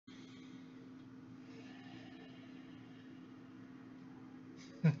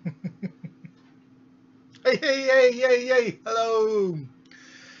Hey, hey, hey, hey, hey, hello.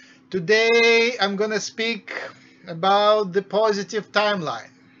 Today I'm gonna speak about the positive timeline.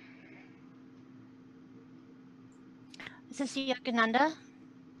 Is this Yogananda?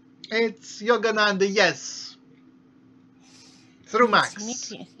 It's Yogananda, yes. Through Nice to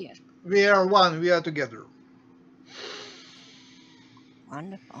Max. meet you. We are one, we are together.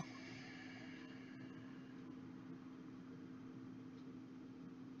 Wonderful.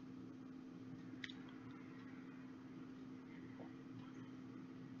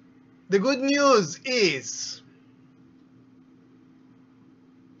 The good news is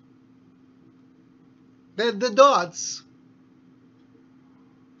that the dots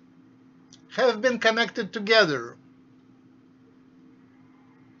have been connected together,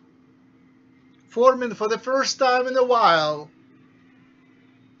 forming for the first time in a while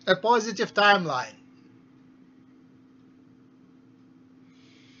a positive timeline.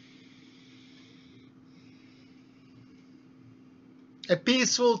 A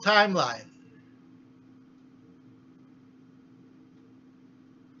peaceful timeline.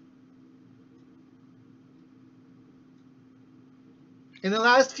 In the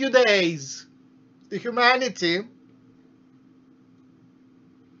last few days, the humanity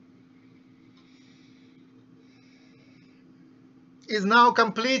is now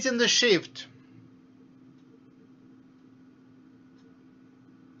completing the shift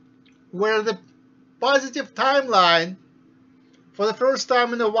where the positive timeline, for the first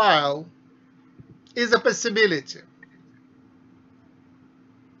time in a while, is a possibility.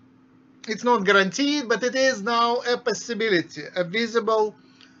 It's not guaranteed, but it is now a possibility, a visible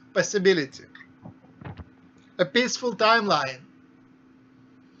possibility, a peaceful timeline.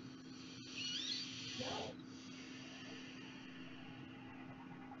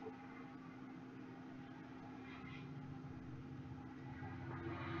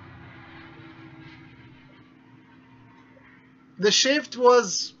 The shift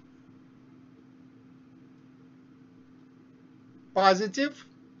was positive,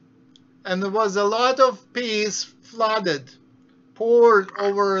 and there was a lot of peace flooded, poured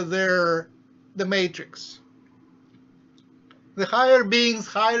over the matrix. The higher beings,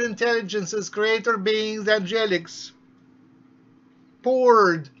 higher intelligences, creator beings, angelics,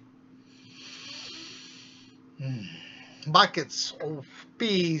 poured buckets of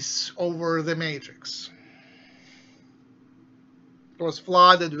peace over the matrix. It was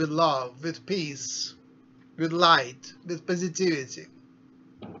flooded with love, with peace, with light, with positivity.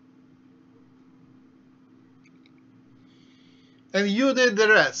 And you did the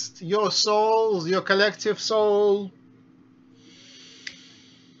rest. Your souls, your collective soul,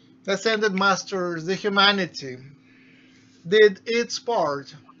 the Ascended Masters, the humanity, did its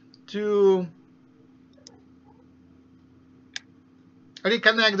part to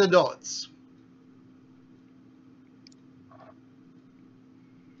reconnect the dots.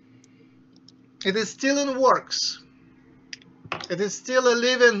 It is still in works. It is still a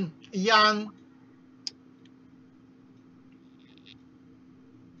living, young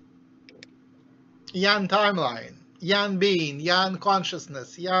timeline, young being, young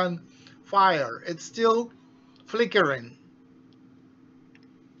consciousness, young fire. It's still flickering,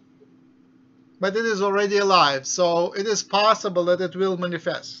 but it is already alive, so it is possible that it will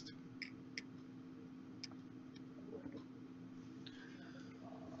manifest.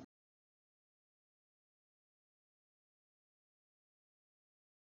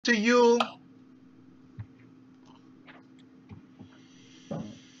 To you,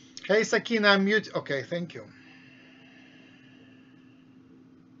 hey Sakina, I'm mute. Okay, thank you.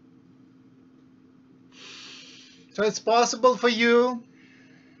 So it's possible for you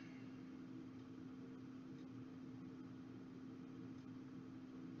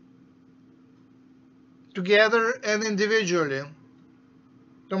together and individually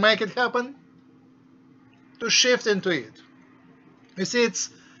to make it happen, to shift into it. You see, it's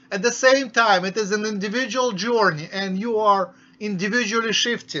at the same time, it is an individual journey, and you are individually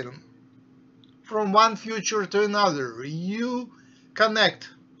shifting from one future to another. You connect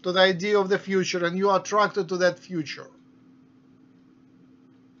to the idea of the future, and you are attracted to that future.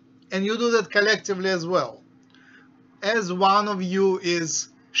 And you do that collectively as well. As one of you is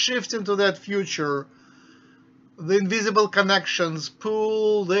shifting to that future, the invisible connections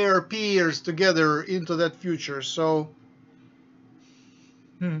pull their peers together into that future. So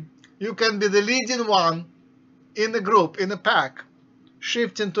you can be the leading one in the group, in a pack,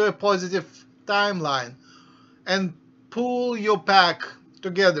 shift into a positive timeline and pull your pack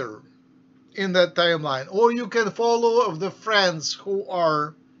together in that timeline. Or you can follow the friends who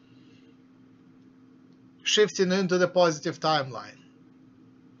are shifting into the positive timeline.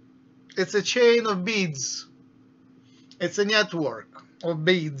 It's a chain of beads. It's a network of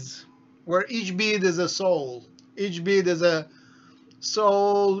beads, where each bead is a soul. Each bead is a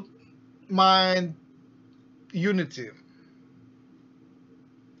soul-mind unity.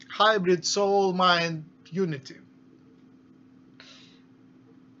 Hybrid soul-mind unity.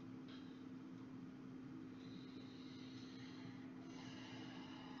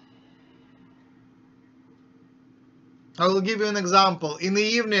 I will give you an example. In the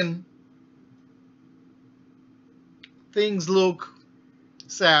evening, things look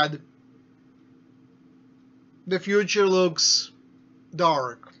sad. The future looks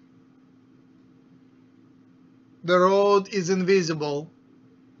dark. The road is invisible.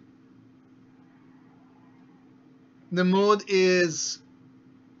 The mood is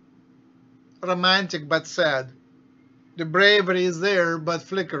romantic but sad. The bravery is there but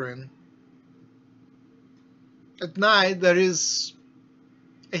flickering. At night there is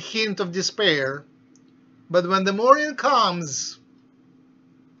a hint of despair, but when the morning comes,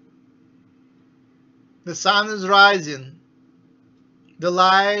 the sun is rising, the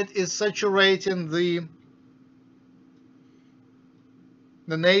light is saturating the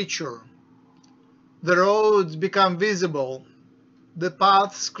nature, the roads become visible, the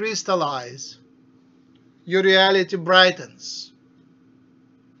paths crystallize, your reality brightens.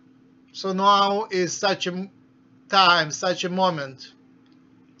 So now is such a time, such a moment,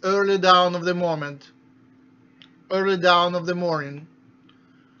 early dawn of the moment, early dawn of the morning,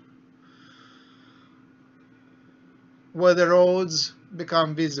 where the roads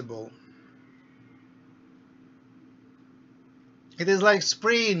become visible. It is like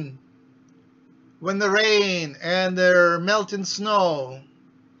spring, when the rain and the melting snow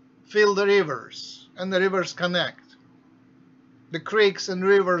fill the rivers, and the rivers connect. The creeks and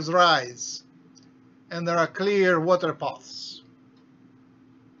rivers rise, and there are clear water paths.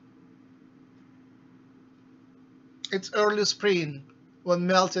 It's early spring, when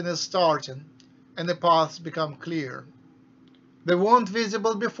melting is starting, and the paths become clear. They weren't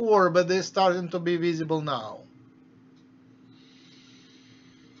visible before, but they're starting to be visible now.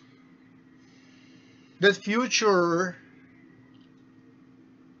 That future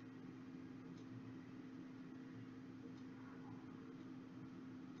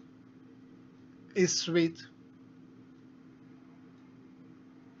is sweet.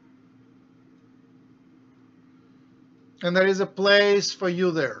 And there is a place for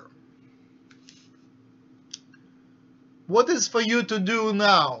you there. What is for you to do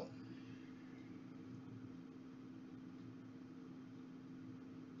now?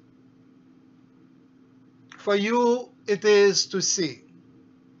 For you, it is to see.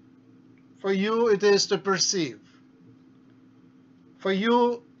 For you, it is to perceive. For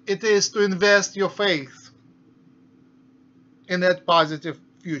you, it is to invest your faith in that positive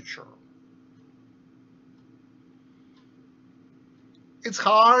future. It's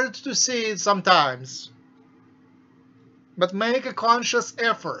hard to see it sometimes, but make a conscious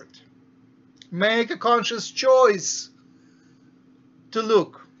effort. Make a conscious choice to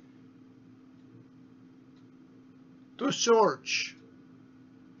look, to search,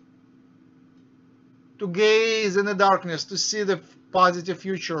 to gaze in the darkness, to see the positive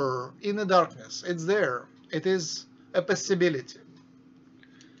future in the darkness. It's there. It is a possibility.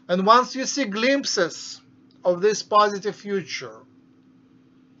 And once you see glimpses of this positive future,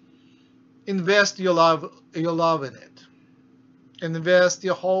 invest your love in it. Invest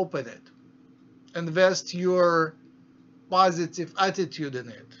your hope in it. Invest your positive attitude in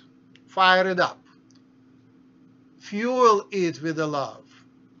it. Fire it up. Fuel it with the love.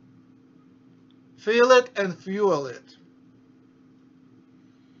 Feel it and fuel it.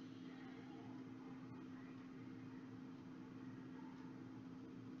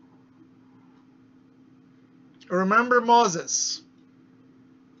 Remember Moses.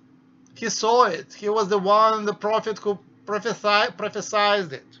 He saw it. He was the one, the prophet who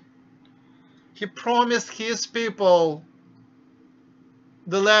prophesied it. He promised his people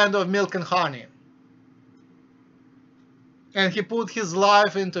the land of milk and honey. And he put his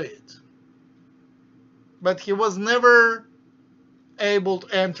life into it. But he was never able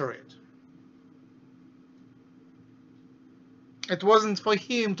to enter it. It wasn't for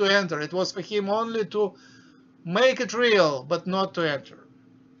him to enter. It was for him only to make it real, but not to enter.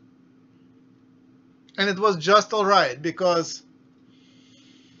 And it was just alright, because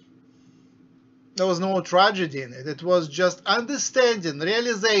there was no tragedy in it. It was just understanding,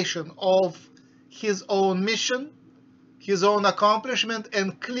 realization of his own mission, his own accomplishment,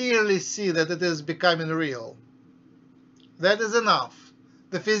 and clearly see that it is becoming real. That is enough.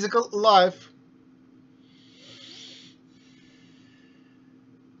 The physical life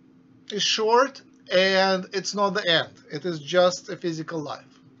is short, and it's not the end. It is just a physical life.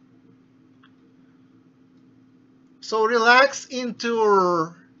 So relax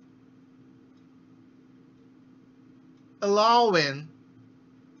into allowing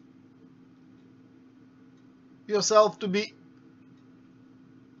yourself to be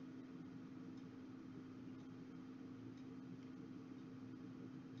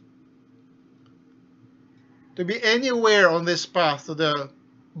anywhere on this path to the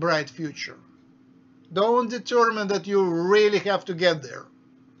bright future. Don't determine that you really have to get there.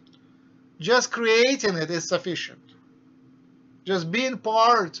 Just creating it is sufficient. Just being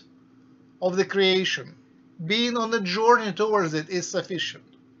part of the creation, being on the journey towards it is sufficient.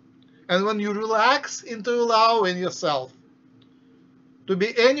 And when you relax into allowing yourself to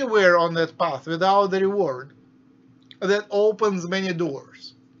be anywhere on that path without the reward, that opens many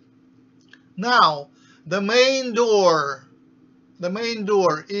doors. Now, the main door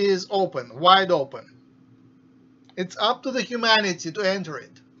is open, wide open. It's up to the humanity to enter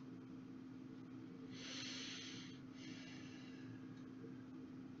it.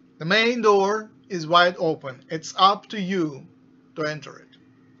 The main door is wide open. It's up to you to enter it.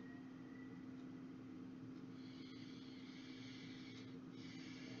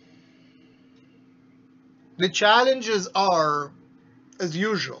 The challenges are, as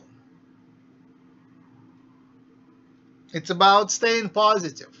usual, it's about staying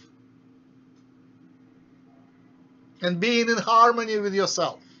positive and being in harmony with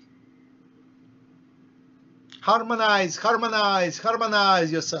yourself. Harmonize, harmonize,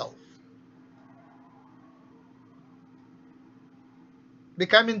 harmonize yourself.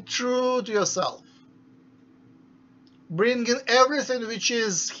 Becoming true to yourself. Bringing everything which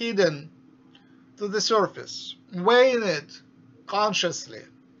is hidden to the surface. Weighing it consciously.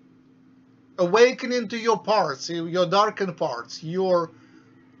 Awakening to your parts, your darkened parts, your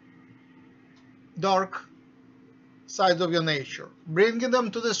dark sides of your nature. Bringing them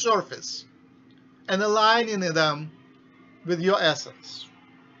to the surface and aligning them with your essence.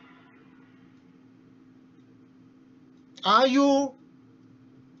 Are you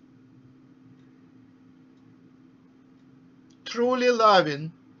truly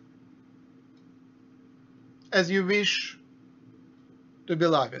loving as you wish to be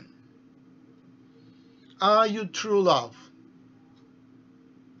loving? Are you true love?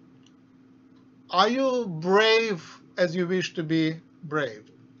 Are you brave as you wish to be brave?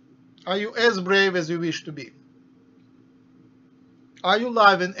 Are you as brave as you wish to be? Are you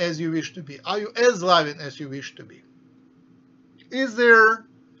loving as you wish to be? Are you as loving as you wish to be? Is there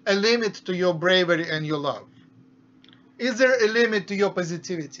a limit to your bravery and your love? Is there a limit to your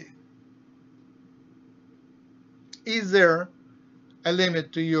positivity? Is there a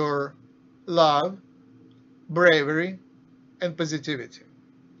limit to your love, bravery, and positivity?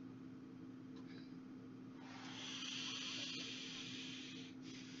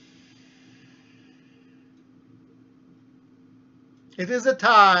 It is a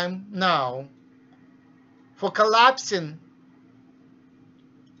time now for collapsing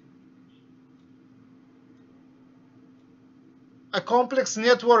a complex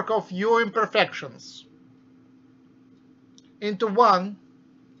network of your imperfections into one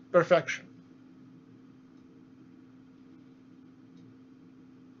perfection.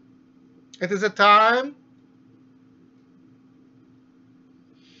 It is a time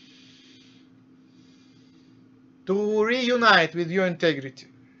to reunite with your integrity,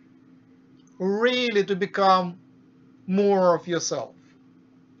 really to become more of yourself,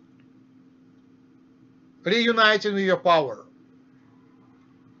 reuniting with your power,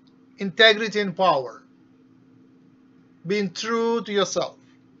 integrity and power, being true to yourself,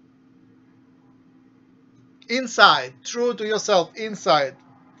 inside, true to yourself inside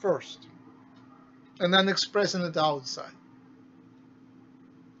first, and then expressing it outside.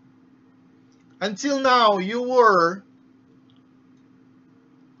 Until now, you were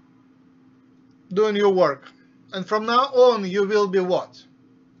doing your work. And from now on, you will be what?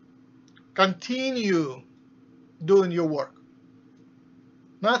 Continue doing your work.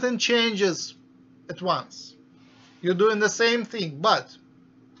 Nothing changes at once. You're doing the same thing, but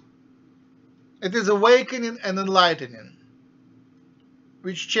it is awakening and enlightening,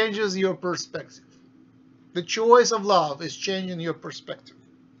 which changes your perspective. The choice of love is changing your perspective.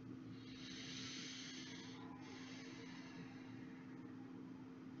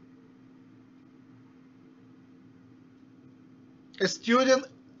 A student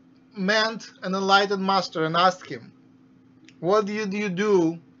met an enlightened master and asked him, what did you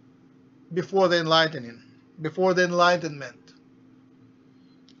do before the enlightening, before the enlightenment?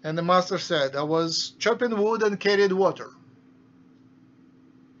 And the master said, I was chopping wood and carried water.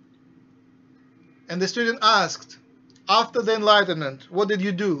 And the student asked, after the enlightenment, what did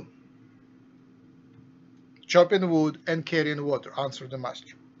you do? Chopping wood and carrying water, answered the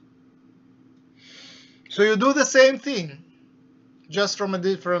master. So you do the same thing, just from a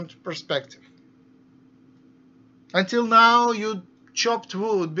different perspective. Until now, you chopped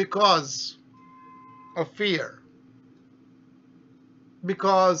wood because of fear,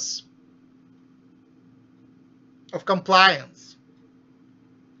 because of compliance,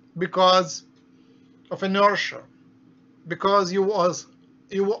 because of inertia, because you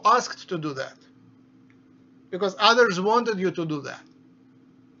were asked to do that, because others wanted you to do that.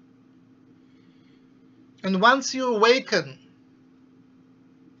 And once you awaken,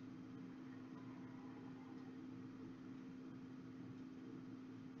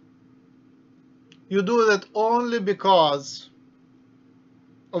 you do that only because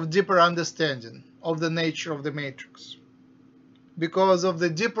of deeper understanding of the nature of the matrix, because of the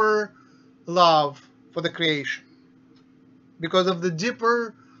deeper love for the creation, because of the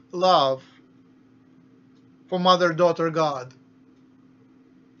deeper love for Mother, Daughter, God,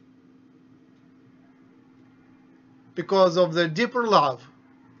 because of the deeper love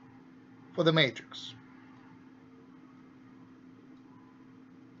for the matrix.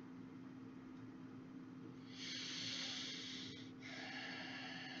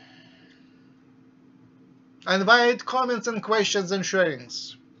 I invite comments and questions and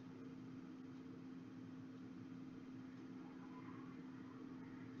sharings.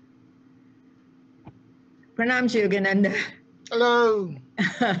 Pranam Yogananda. Hello.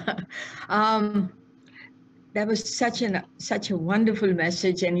 That was such a wonderful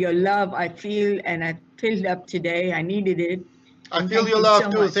message, and your love I feel, and I filled up today. I needed it. I feel your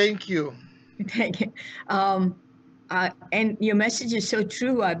love too. Thank you. Thank you. And your message is so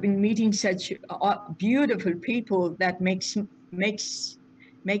true. I've been meeting such beautiful people that makes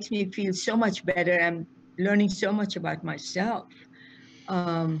me feel so much better. I'm learning so much about myself.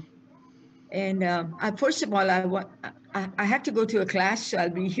 First of all, I had to go to a class, so I'll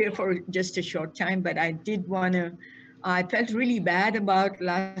be here for just a short time, but I did want to, I felt really bad about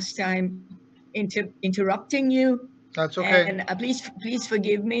last time interrupting you. That's okay. And please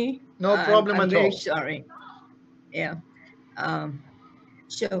forgive me. No problem at all. I'm very sorry. Yeah. I'm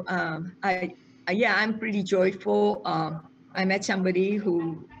pretty joyful. I met somebody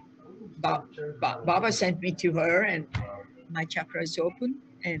who Baba sent me to her, and my chakra is open,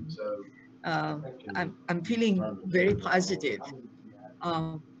 and I'm feeling very positive.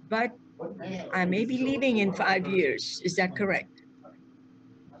 But I may be leaving in 5 years. Is that correct?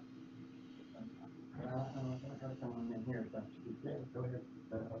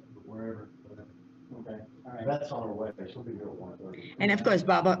 That's on her way. She'll be here at 1:30. And of course,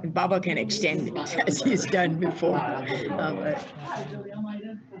 Baba can extend it as he's done before.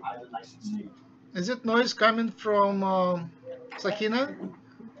 Is it noise coming from Sakina?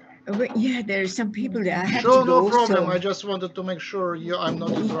 Yeah, there's some people there. I have Sure, to go. no problem. So, I just wanted to make sure I'm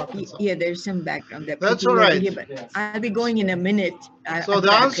not interrupting. Yeah, there's some background there. That's all right. Here, but I'll be going in a minute. So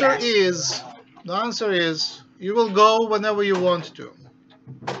the answer is, you will go whenever you want to.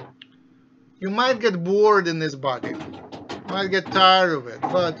 You might get bored in this body, might get tired of it,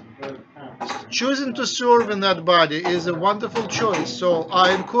 but choosing to serve in that body is a wonderful choice. So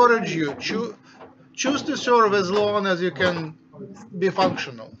I encourage you, choose to serve as long as you can be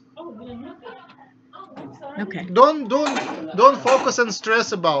functional. Okay. Don't focus and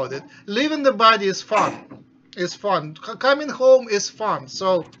stress about it. Leaving the body is fun. It's fun. Coming home is fun.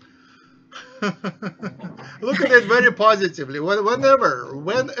 So look at it very positively. Whenever,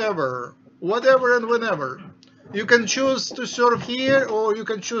 whatever and whenever. You can choose to serve here or you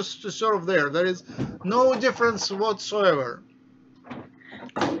can choose to serve there. There is no difference whatsoever.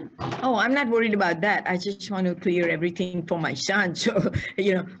 Oh, I'm not worried about that. I just want to clear everything for my son. So,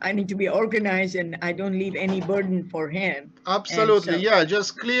 I need to be organized and I don't leave any burden for him. Absolutely. Yeah,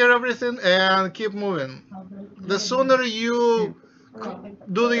 just clear everything and keep moving. The sooner you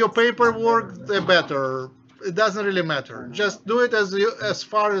do your paperwork, the better. It doesn't really matter. Just do it as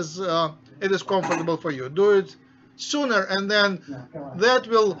far as it is comfortable for you. Do it sooner, and then that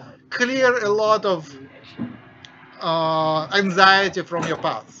will clear a lot of anxiety from your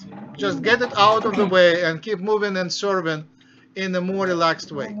path. Just get it out of the way and keep moving and serving in a more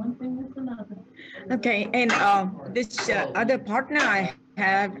relaxed way. Okay, and this other partner I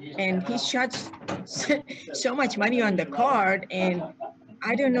have, and he shots so much money on the card, and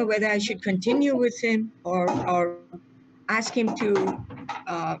I don't know whether I should continue with him or ask him to,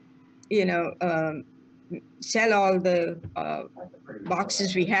 sell all the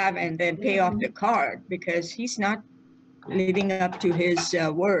boxes we have and then pay off the card, because he's not living up to his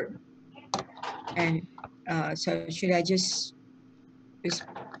word. And so should I just,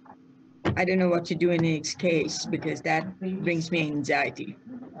 I don't know what to do in his case because that brings me anxiety.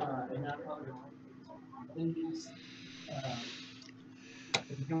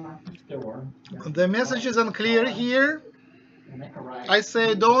 The message is unclear here. I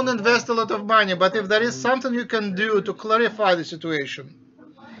say don't invest a lot of money, but if there is something you can do to clarify the situation,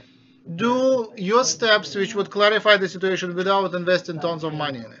 do your steps which would clarify the situation without investing tons of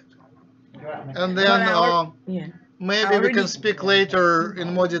money in it. And then maybe we can speak later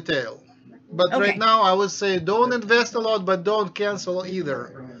in more detail. But right now I would say don't invest a lot, but don't cancel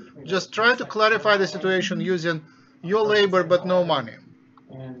either. Just try to clarify the situation using your labor but no money.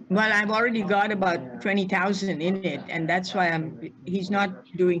 Well, I've already got about 20,000 in it, and that's why he's not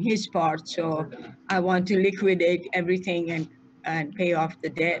doing his part. So I want to liquidate everything and pay off the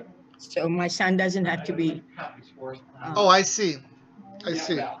debt. So my son doesn't have to be. Oh, I see. I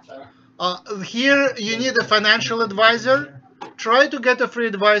see. Here you need a financial advisor. Try to get a free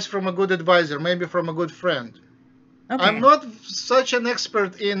advice from a good advisor, maybe from a good friend. Okay. I'm not such an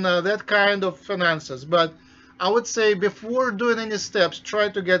expert in that kind of finances, but I would say before doing any steps, try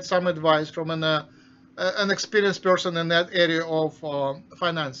to get some advice from an experienced person in that area of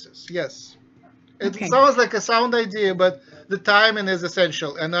finances. Yes. It sounds like a sound idea, but the timing is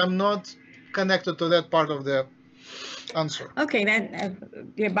essential, and I'm not connected to that part of the answer. Okay, then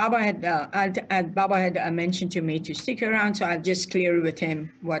Baba had mentioned to me to stick around, so I'll just clear with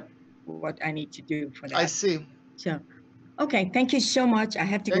him what I need to do for that. I see. So, okay, thank you so much. I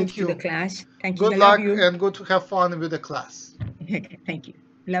have to go to the class. Thank you. Good luck and good to have fun with the class. Okay, thank you.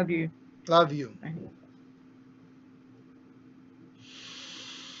 Love you. Love you.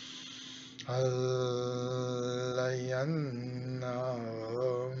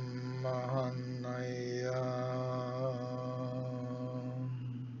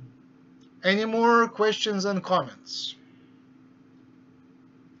 Any more questions and comments?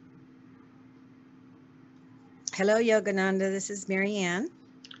 Hello, Yogananda. This is Marianne.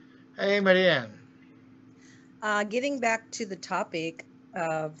 Hey, Marianne. Getting back to the topic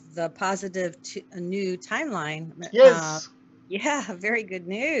of the positive new timeline. Yes. Yeah, very good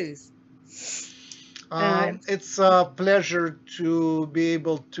news. It's a pleasure to be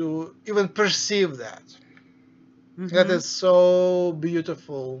able to even perceive that. Mm-hmm. That is so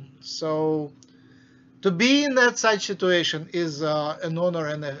beautiful. So to be in that such situation is an honor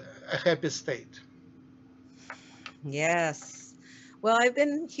and a happy state. Yes. Well, I've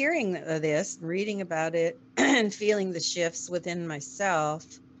been hearing this, reading about it, and feeling the shifts within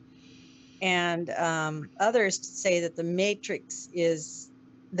myself. And others say that the matrix is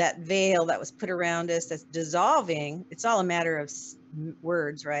that veil that was put around us that's dissolving. It's all a matter of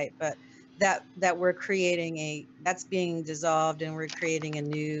words, right? But that we're creating that's being dissolved, and we're creating a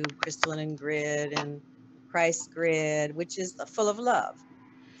new crystalline grid and Christ grid, which is full of love.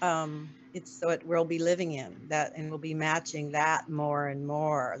 It's what we'll be living in that, and we'll be matching that more and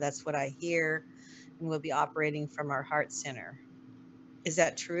more. That's what I hear, and we'll be operating from our heart center. Is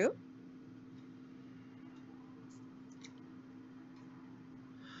that true?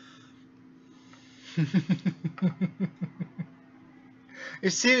 You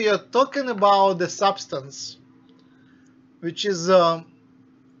see, you're talking about the substance, which is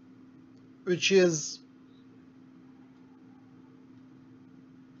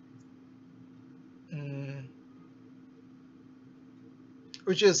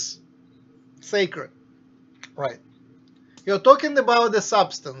sacred, right? You're talking about the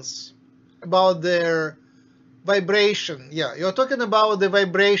substance, about their vibration. Yeah, you're talking about the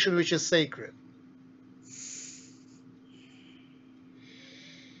vibration which is sacred.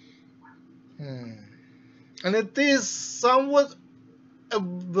 And it is somewhat a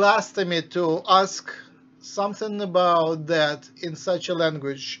blasphemy to ask something about that in such a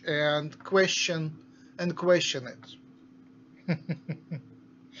language and question it.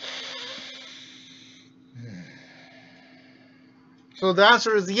 So the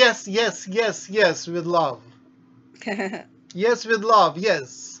answer is yes, yes, yes, yes, with love. Yes, with love,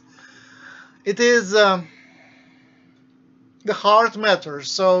 yes. It is the heart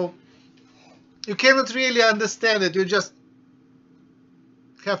matters, so you cannot really understand it, you just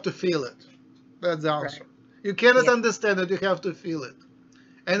have to feel it. That's the answer. Right. You cannot understand it, you have to feel it.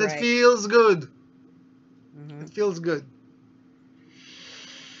 And it feels good. It feels good.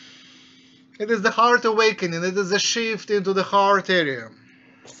 It is the heart awakening. It is a shift into the heart area.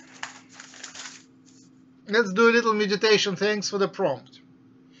 Let's do a little meditation. Thanks for the prompt.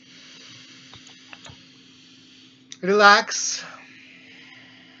 Relax.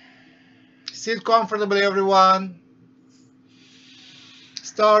 Sit comfortably, everyone.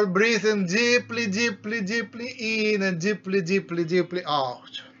 Start breathing deeply, deeply, deeply in and deeply, deeply, deeply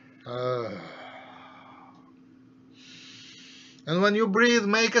out. And when you breathe,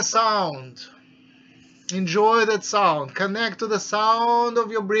 make a sound. Enjoy that sound. Connect to the sound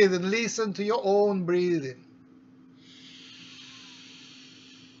of your breathing. Listen to your own breathing.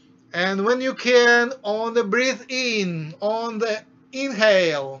 And when you can, on the breathe in, on the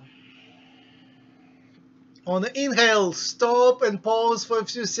inhale, stop and pause for a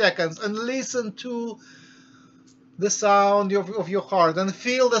few seconds and listen to the sound of your heart, and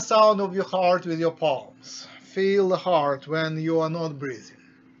feel the sound of your heart with your palms. Feel the heart when you are not breathing.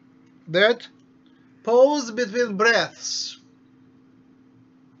 That pause between breaths.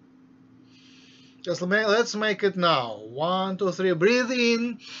 Let's make it now. 1, 2, 3. Breathe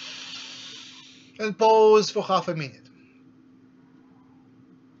in and pause for half a minute.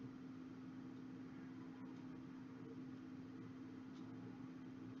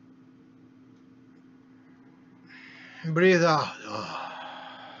 Breathe out.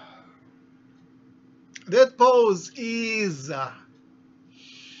 That pause is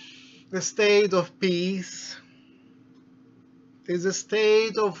the state of peace. It is a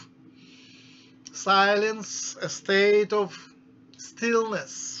state of silence, a state of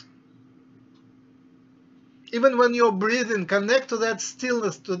stillness. Even when you're breathing, connect to that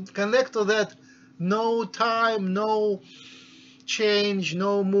stillness, connect to that no time, no change,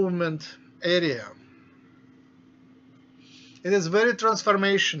 no movement area. It is very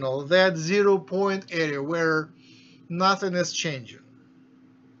transformational, that 0 point area where nothing is changing.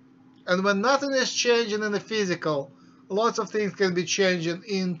 And when nothing is changing in the physical, lots of things can be changing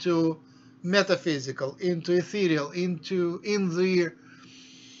into metaphysical, into ethereal, in the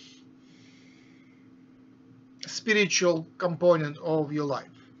spiritual component of your life.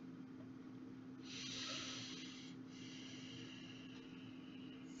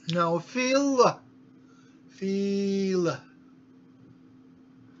 Now feel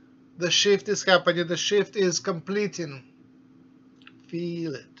the shift is happening, the shift is completing.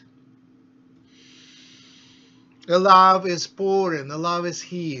 Feel it. The love is pouring, the love is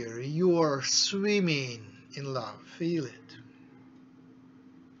here. You are swimming in love. Feel it.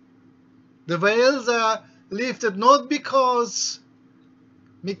 The veils are lifted not because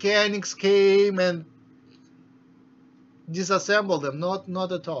mechanics came and disassembled them,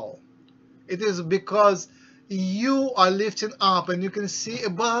 not at all. It is because you are lifting up and you can see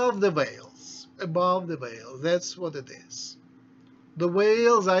above the veils. Above the veils. That's what it is. The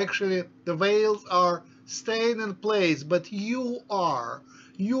veils are staying in place, but you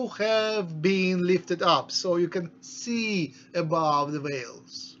have been lifted up, so you can see above the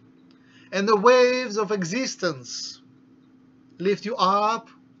veils. And the waves of existence lift you up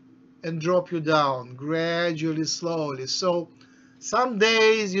and drop you down gradually, slowly. So some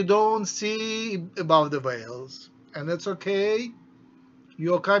days you don't see above the veils, and that's okay.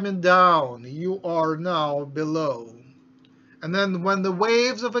 You're coming down. You are now below. And then when the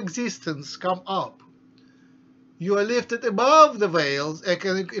waves of existence come up, you are lifted above the veils.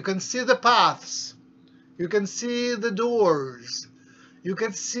 You can see the paths. You can see the doors. You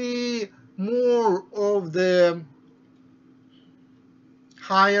can see more of the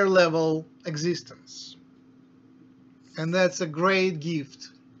higher level existence. And that's a great gift.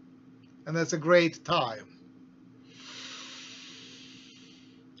 And that's a great time.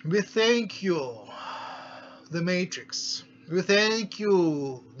 We thank you, the Matrix. We thank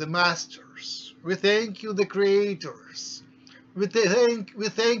you, the Masters. We thank you, the Creators. We thank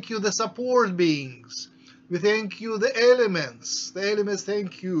you, the support beings. We thank you, the elements. The elements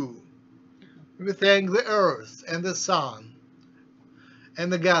thank you. We thank the Earth and the Sun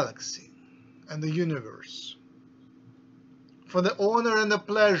and the galaxy and the universe for the honor and the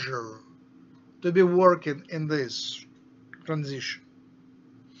pleasure to be working in this transition.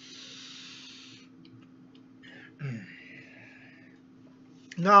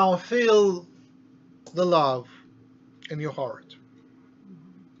 Now feel the love in your heart.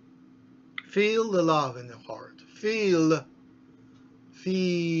 Feel the love in your heart. Feel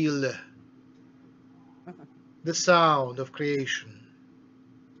the sound of creation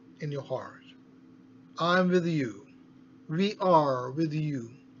in your heart. I'm with you. We are with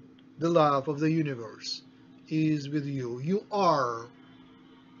you. The love of the universe is with you. You are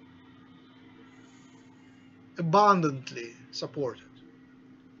abundantly supported.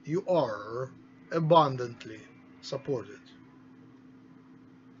 You are abundantly supported.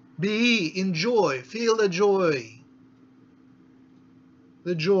 Be, enjoy, feel the joy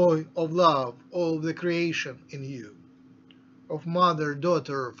of love, of the creation in you, of mother,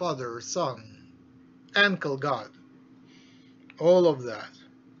 daughter, father, son, uncle, God, all of that.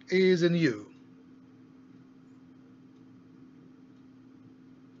 is in you.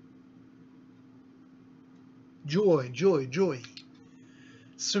 Joy, joy, joy.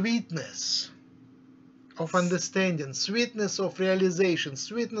 Sweetness of understanding, sweetness of realization,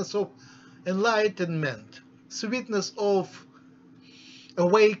 sweetness of enlightenment, sweetness of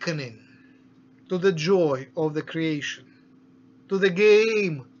awakening to the joy of the creation, to the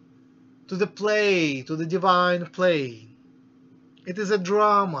game, to the play, to the divine play. It is a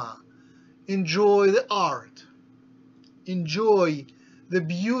drama. Enjoy the art. Enjoy the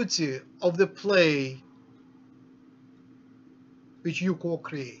beauty of the play which you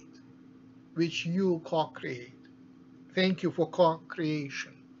co-create. Which you co-create. Thank you for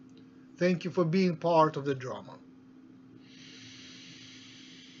co-creation. Thank you for being part of the drama.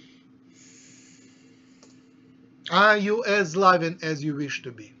 Are you as loving as you wish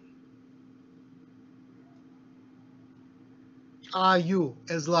to be? Are you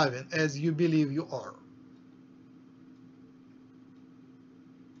as loving as you believe you are?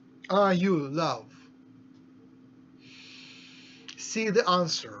 Are you love? See the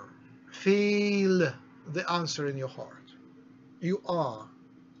answer. Feel the answer in your heart. You are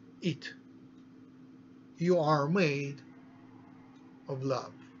it. You are made of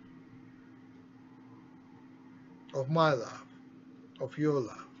love. Of my love. Of your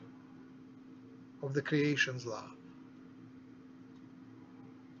love. Of the creation's love.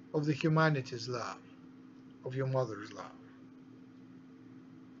 Of the humanity's love. Of your mother's love.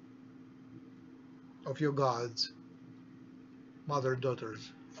 Of your God's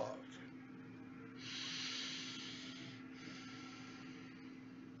mother-daughter's love.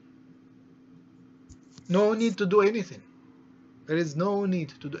 No need to do anything. There is no need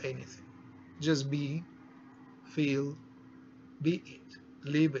to do anything. Just be, feel, be it,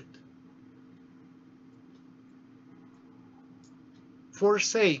 live it.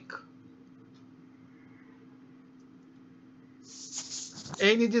 Forsake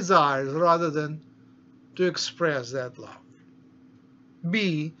any desires rather than to express that love.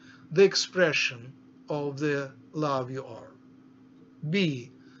 Be the expression of the love you are. Be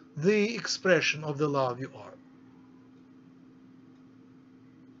the expression of the love you are.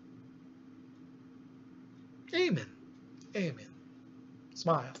 Amen. Amen.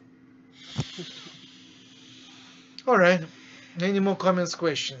 Smile. All right. Any more comments,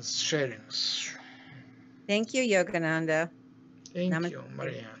 questions, sharings? Thank you, Yogananda. Thank you,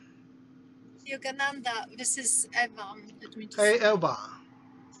 Marianne. Yogananda, this is Eva. Let me just Hey, Eva.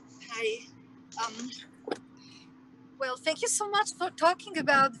 Hi. Well, thank you so much for talking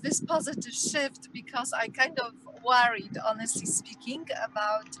about this positive shift, because I kind of worried, honestly speaking,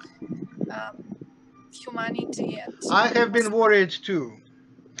 about humanity and I have been worried too.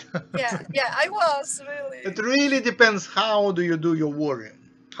 yeah, I was really. It really depends how do you do your worrying.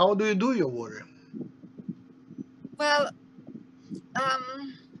 How do you do your worrying? Well,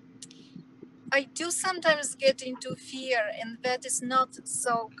 I do sometimes get into fear, and that is not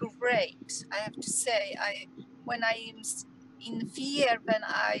so great, I have to say. When I am in fear, then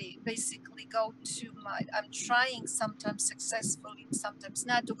I basically go to I'm trying, sometimes successfully, sometimes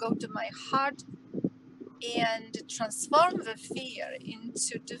not, to go to my heart and transform the fear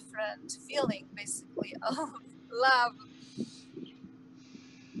into different feeling, basically, of love.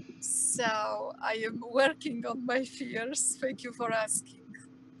 So I am working on my fears. Thank you for asking.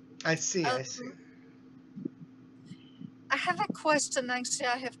 I see, I see. I have a question, actually.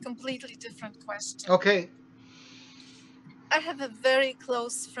 I have completely different question. Okay. I have a very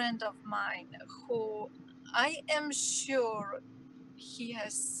close friend of mine who I am sure he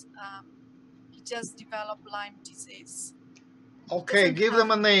has, he just developed Lyme disease. Okay, give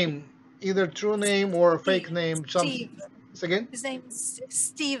them a name, either true name or a fake name. Steve. Again? His name is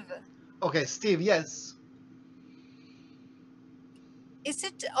Steve. Okay, Steve, yes. Is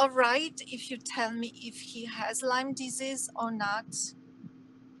it all right if you tell me if he has Lyme disease or not?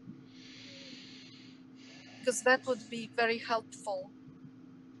 Because that would be very helpful.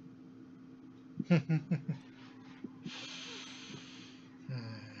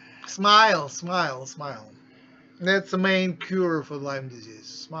 Smile, smile, smile. That's the main cure for Lyme disease.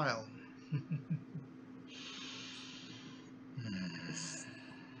 Smile.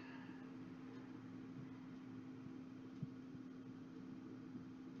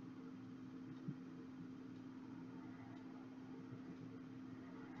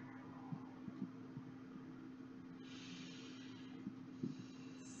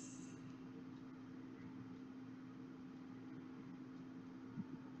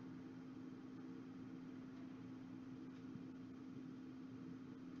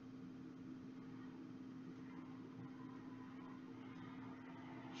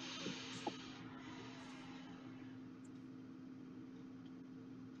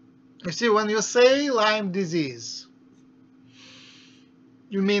 You see, when you say Lyme disease,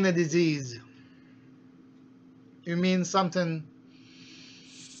 you mean a disease. You mean something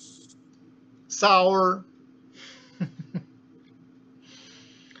sour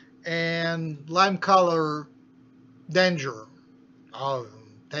and lime color danger. Oh,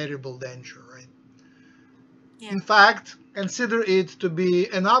 terrible danger, right? Yeah. In fact, consider it to be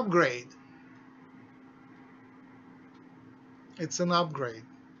an upgrade. It's an upgrade.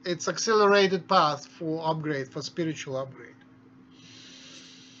 It's accelerated path for upgrade, for spiritual upgrade.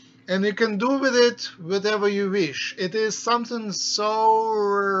 And you can do with it whatever you wish. It is something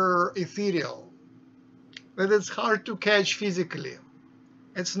so ethereal that it's hard to catch physically.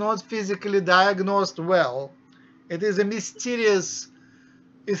 It's not physically diagnosed well. It is a mysterious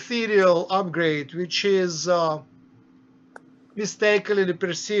ethereal upgrade which is mistakenly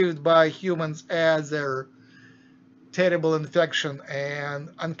perceived by humans as a terrible infection and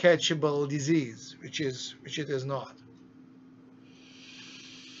uncatchable disease, which it is not.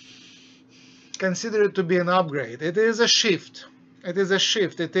 Consider it to be an upgrade. It is a shift. It is a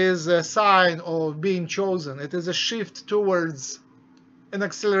shift. It is a sign of being chosen. It is a shift towards an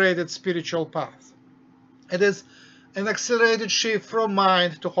accelerated spiritual path. It is an accelerated shift from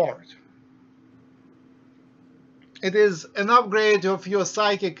mind to heart. It is an upgrade of your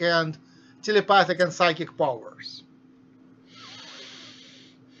psychic and telepathic and psychic powers.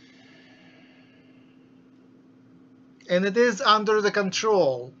 And it is under the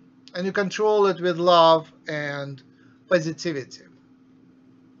control, and you control it with love and positivity.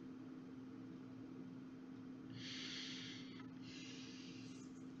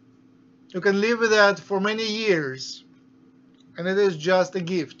 You can live with that for many years, and it is just a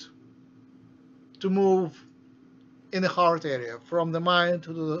gift to move in the heart area, from the mind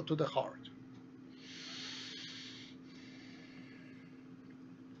to the heart.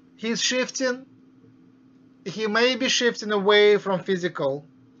 He's shifting. He may be shifting away from physical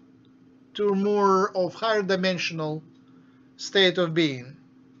to more of higher dimensional state of being.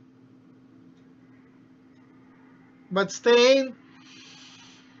 But staying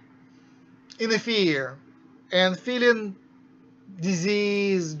in the fear and feeling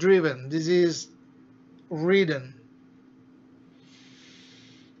disease-driven, disease-ridden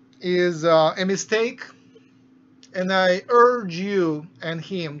is a mistake, and I urge you and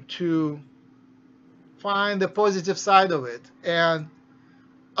him to find the positive side of it and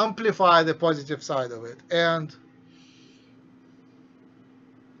amplify the positive side of it and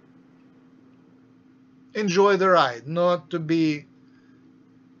enjoy the ride, not to be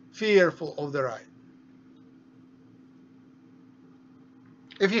fearful of the ride.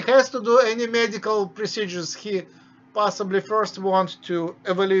 If he has to do any medical procedures, he possibly first wants to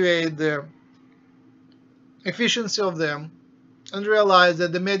evaluate the efficiency of them and realize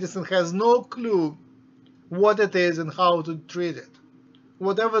that the medicine has no clue what it is and how to treat it.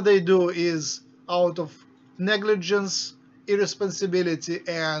 Whatever they do is out of negligence, irresponsibility,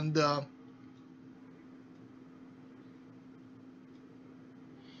 and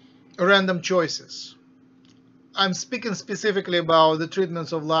random choices. I'm speaking specifically about the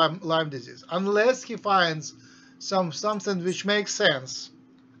treatments of Lyme disease. Unless he finds something which makes sense,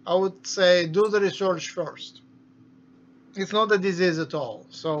 I would say do the research first. It's not a disease at all.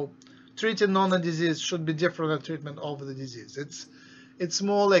 So treating non disease should be different than treatment of the disease. It's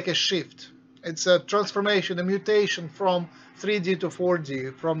more like a shift. It's a transformation, a mutation from 3D to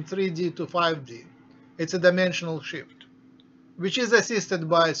 4D, from 3D to 5D. It's a dimensional shift, which is assisted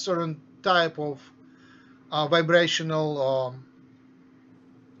by a certain type of vibrational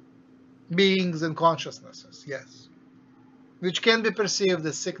beings and consciousnesses, yes, which can be perceived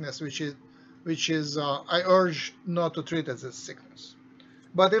as sickness, which is I urge not to treat as a sickness.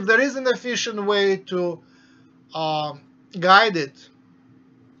 But if there is an efficient way to guide it,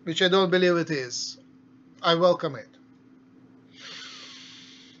 which I don't believe it is, I welcome it.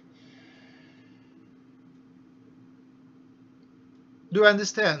 Do you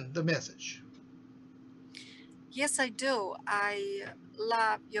understand the message? Yes, I do. I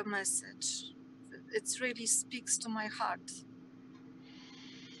love your message. It really speaks to my heart.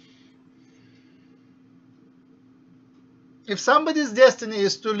 If somebody's destiny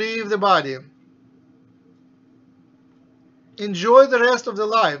is to leave the body, enjoy the rest of the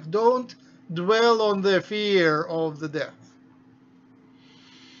life. Don't dwell on the fear of the death.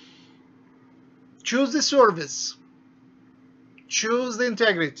 Choose the service. Choose the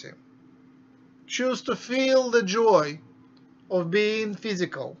integrity. Choose to feel the joy of being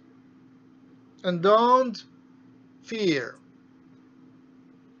physical. And don't fear.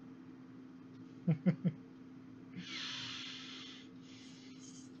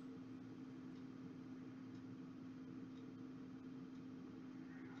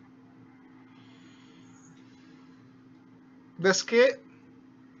 The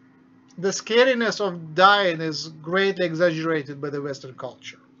scariness of dying is greatly exaggerated by the Western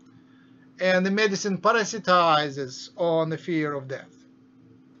culture. And the medicine parasitizes on the fear of death.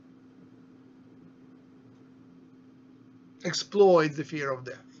 Exploits the fear of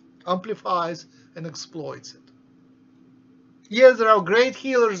death. Amplifies and exploits it. Yes, there are great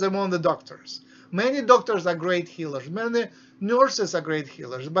healers among the doctors. Many doctors are great healers. Many nurses are great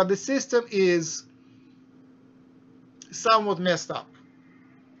healers. But the system is somewhat messed up.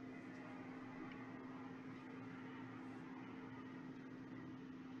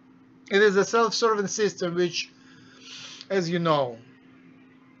 It is a self-serving system which, as you know,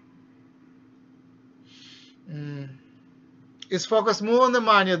 is focused more on the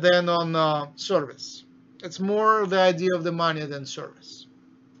money than on service. It's more the idea of the money than service.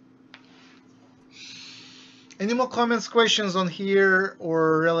 Any more comments, questions on here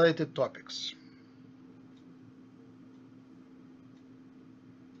or related topics?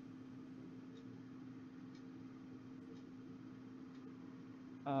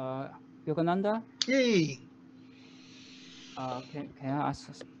 Yogananda, Hey, can I ask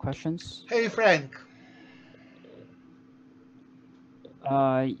questions? hey Frank.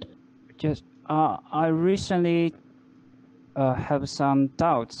 I recently have some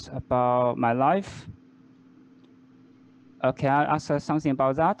doubts about my life. Can I ask something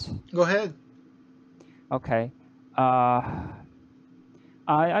about that? Go ahead. Okay. I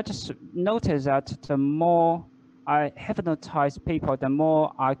just noticed that the more I hypnotize people, the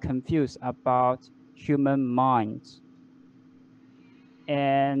more I confuse about human minds.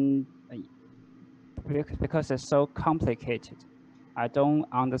 And because it's so complicated, I don't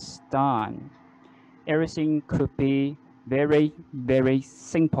understand. Everything could be very, very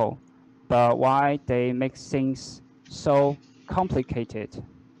simple, but why they make things so complicated?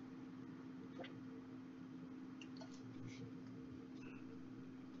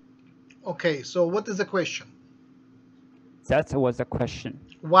 Okay, so what is the question? That was the question.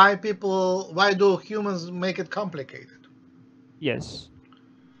 Why do humans make it complicated? Yes.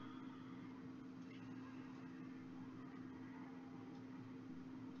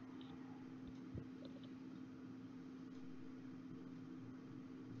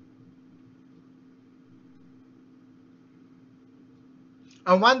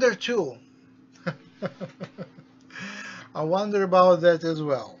 I wonder too. I wonder about that as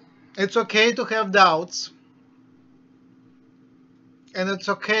well. It's okay to have doubts, and it's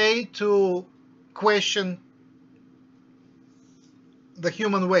okay to question the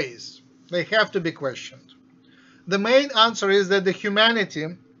human ways. They have to be questioned. The main answer is that the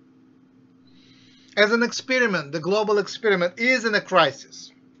humanity, as an experiment, the global experiment, is in a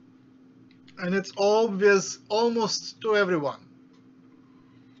crisis. And it's obvious almost to everyone.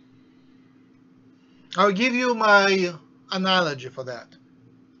 I'll give you my analogy for that.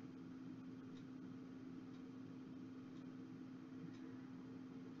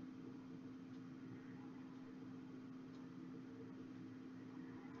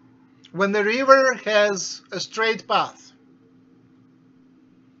 When the river has a straight path,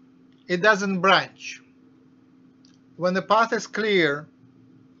 it doesn't branch. When the path is clear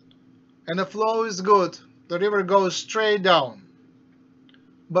and the flow is good, the river goes straight down.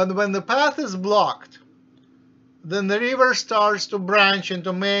 But when the path is blocked, then the river starts to branch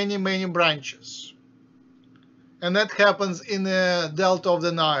into many, many branches. And that happens in the delta of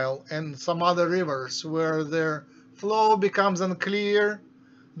the Nile and some other rivers where their flow becomes unclear,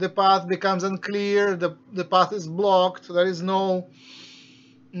 the path becomes unclear, the path is blocked, there is no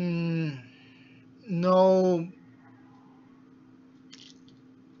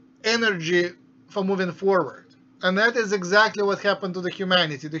energy for moving forward. And that is exactly what happened to the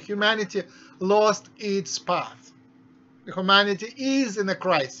humanity. The humanity lost its path. The humanity is in a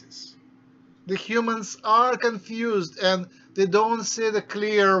crisis. The humans are confused and they don't see the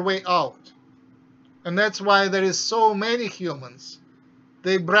clear way out. And that's why there is so many humans.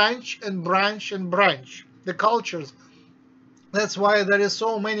 They branch and branch and branch. The cultures. That's why there is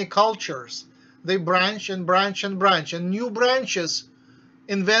so many cultures. They branch and branch and branch. And new branches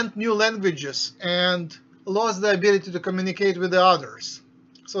invent new languages and lost the ability to communicate with the others.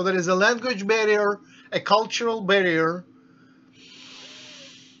 So there is a language barrier, a cultural barrier,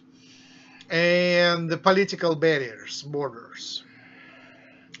 and the political barriers, borders.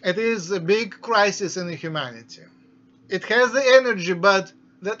 It is a big crisis in humanity. It has the energy, but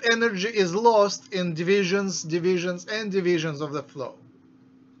that energy is lost in divisions, divisions, and divisions of the flow.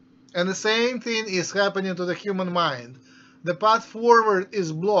 And the same thing is happening to the human mind. The path forward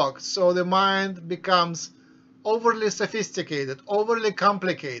is blocked, so the mind becomes overly sophisticated, overly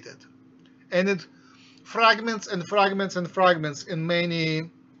complicated, and it fragments and fragments and fragments in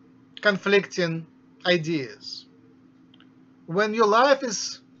many conflicting ideas. When your life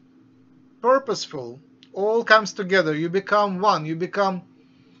is purposeful, all comes together, you become one, you become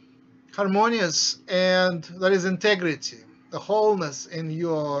harmonious, and there is integrity, the wholeness in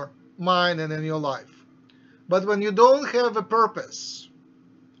your mind and in your life. But when you don't have a purpose,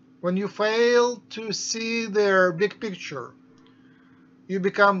 when you fail to see their big picture, you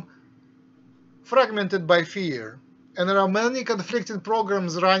become fragmented by fear. And there are many conflicting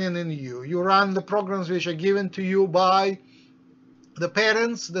programs running in you. You run the programs which are given to you by the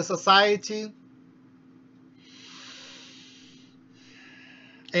parents, the society,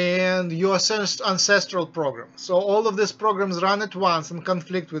 and your ancestral program. So all of these programs run at once and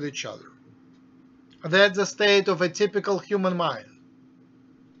conflict with each other. That's the state of a typical human mind.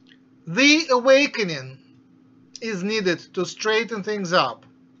 The awakening is needed to straighten things up,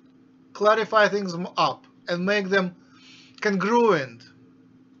 clarify things up, and make them congruent,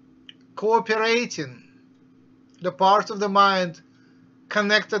 cooperating, the parts of the mind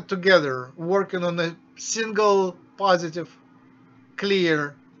connected together, working on a single, positive,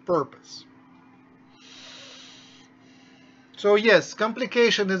 clear purpose. So yes,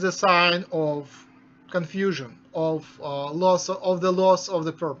 complication is a sign of confusion, of loss of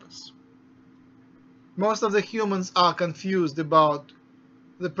the purpose. Most of the humans are confused about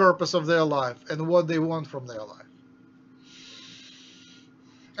the purpose of their life and what they want from their life.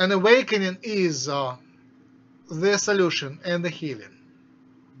 And awakening is the solution and the healing.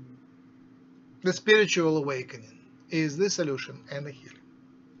 The spiritual awakening is the solution and the healing.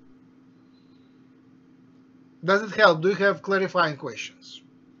 Does it help? Do you have clarifying questions?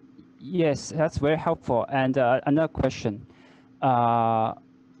 Yes, that's very helpful. And another question. 1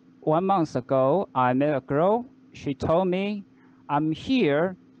 month ago, I met a girl. She told me, I'm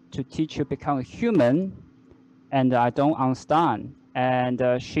here to teach you become human, and I don't understand. And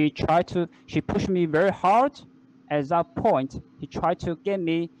she pushed me very hard. At that point, he tried to get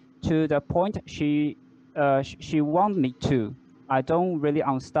me to the point she want me to. I don't really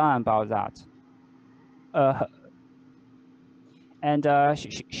understand about that. And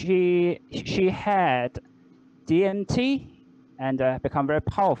she had DMT and become very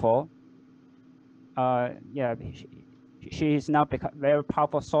powerful. Yeah, she is now become very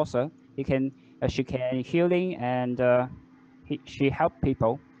powerful sorcerer. She can healing and she help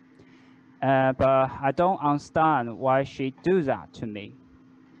people. But I don't understand why she do that to me.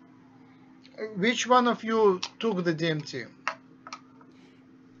 Which one of you took the DMT?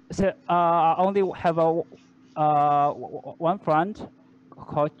 So I only have one friend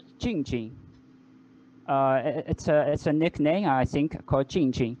called 𝗔𝗔𝗓𝗓. It's a nickname, I think, called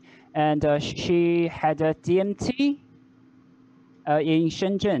𝗔𝗔𝗓𝗓. And she had a DMT in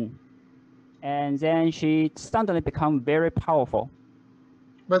Shenzhen. And then she suddenly become very powerful.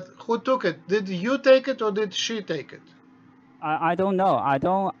 But who took it? Did you take it or did she take it? I don't know.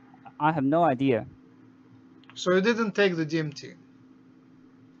 I have no idea. So you didn't take the DMT?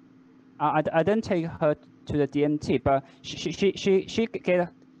 I didn't take her to the DMT, but she get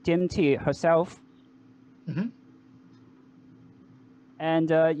DMT herself. Mm-hmm. And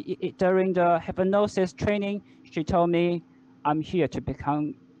during the hypnosis training, she told me, I'm here to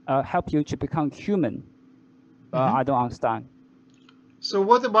become help you to become human. Mm-hmm. I don't understand. So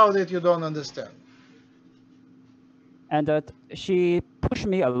what about it you don't understand? And she pushed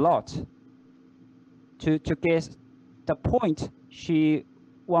me a lot to get the point she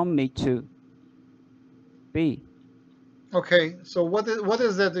want me to be. Okay, so what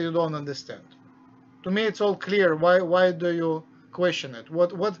is that you don't understand? To me, it's all clear. Why do you question it?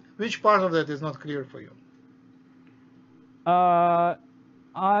 Which part of that is not clear for you? I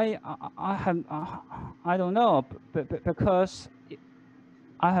don't know, because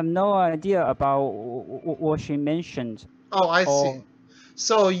I have no idea about what she mentioned. Oh, I see.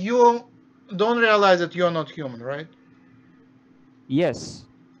 So you don't realize that you're not human, right? Yes.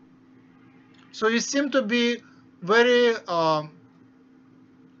 So you seem to be very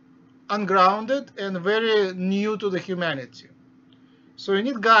ungrounded and very new to the humanity. So you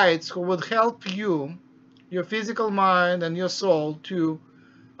need guides who would help you, your physical mind and your soul, to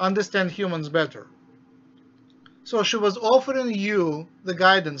understand humans better. So she was offering you the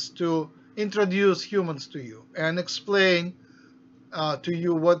guidance to introduce humans to you and explain to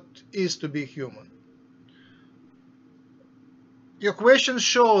you what is to be human. Your questions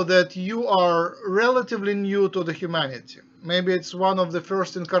show that you are relatively new to the humanity. Maybe it's one of the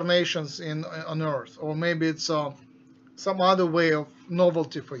first incarnations on Earth, or maybe it's some other way of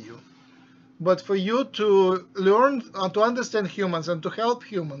novelty for you. But for you to learn, to understand humans and to help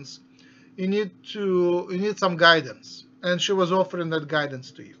humans, you need some guidance, and she was offering that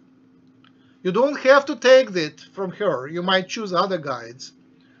guidance to you. You don't have to take it from her. You might choose other guides,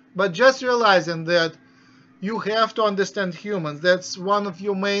 but just realizing that you have to understand humans. That's one of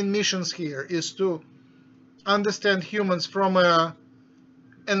your main missions here, is to understand humans from an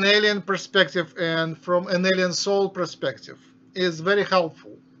alien perspective and from an alien soul perspective. Is very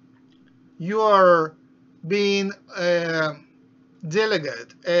helpful. You are being a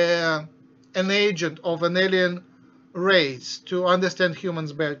delegate, an agent of an alien race to understand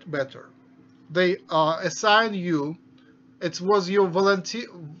humans better. They assigned you. It was your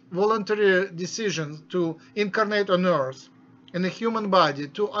voluntary decision to incarnate on Earth in a human body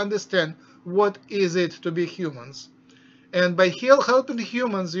to understand what is it to be humans. And by helping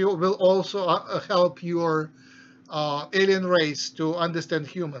humans, you will also help your alien race to understand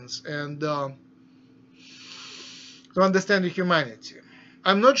humans and to understand humanity.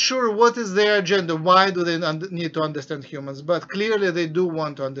 I'm not sure what is their agenda. Why do they need to understand humans? But clearly they do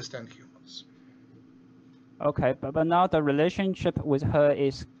want to understand humans. Okay, but now the relationship with her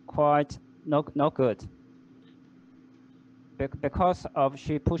is quite not good. Because of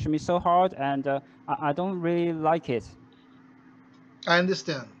she pushed me so hard, and I don't really like it. I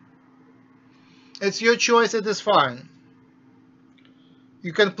understand. It's your choice. It is fine.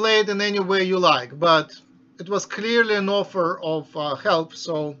 You can play it in any way you like, but it was clearly an offer of help,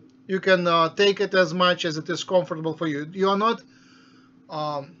 so you can take it as much as it is comfortable for you. You are not.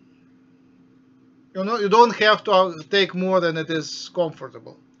 You don't have to take more than it is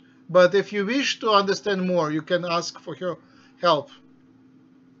comfortable. But if you wish to understand more, you can ask for her help,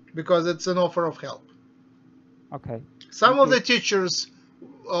 because it's an offer of help. Okay. Some of the teachers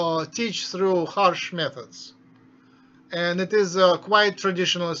teach through harsh methods, and it is quite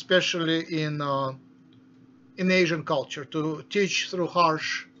traditional, especially in Asian culture, to teach through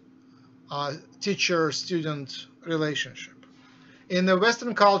harsh teacher-student relationship. In the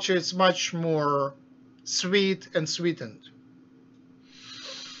Western culture, it's much more sweet and sweetened.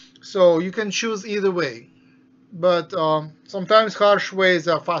 So you can choose either way, but sometimes harsh ways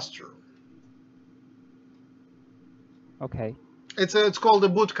are faster. Okay. It's called a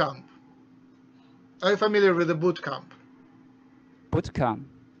boot camp. Are you familiar with the boot camp? Boot camp.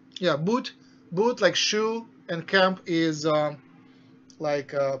 Yeah, boot like shoe, and camp is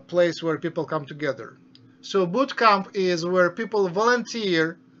like a place where people come together. So boot camp is where people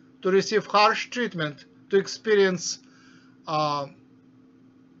volunteer to receive harsh treatment, to experience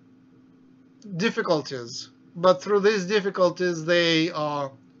difficulties, but through these difficulties they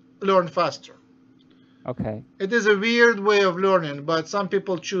learn faster. Okay. It is a weird way of learning, but some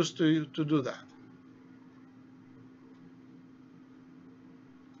people choose to do that.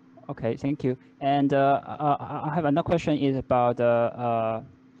 Okay, thank you. And I have another question is about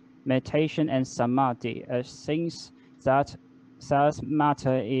meditation and samadhi. Since that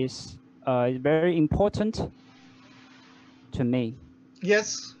matter is very important to me.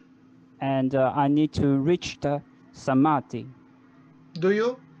 Yes. And I need to reach the samadhi. Do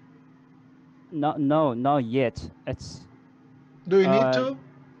you? No, not yet. It's. Do you need to?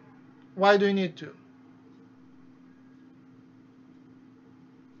 Why do you need to?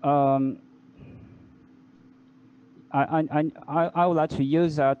 I would like to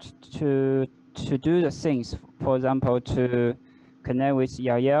use that to do the things. For example, to connect with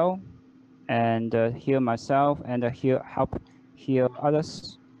Yahyel and heal myself and help heal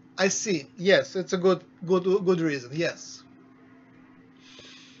others. I see. Yes, it's a good reason. Yes.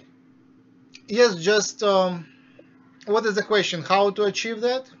 Yes. Just what is the question? How to achieve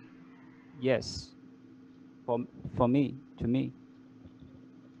that? Yes. For me, to me.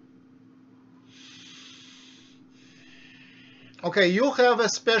 Okay, you have a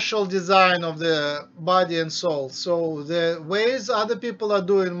special design of the body and soul, so the ways other people are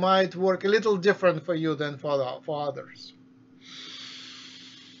doing might work a little different for you than for others.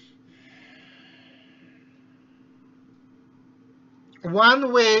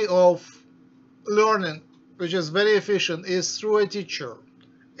 One way of learning, which is very efficient, is through a teacher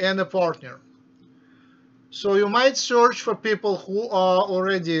and a partner. So you might search for people who are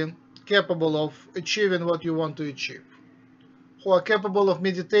already capable of achieving what you want to achieve, who are capable of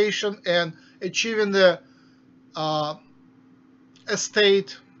meditation and achieving the a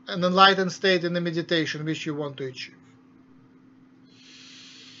state, an enlightened state in the meditation which you want to achieve.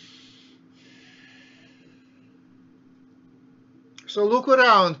 So look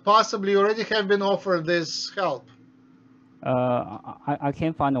around. Possibly you already have been offered this help. I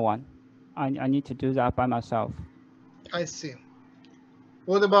can't find one. I need to do that by myself. I see.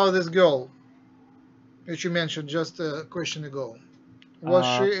 What about this girl, which you mentioned just a question ago? Was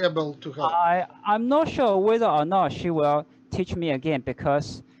she able to help? I'm not sure whether or not she will teach me again,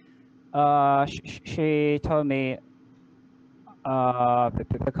 because she told me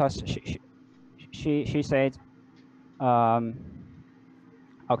because she said,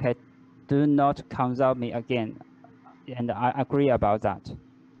 okay, do not consult me again, and I agree about that.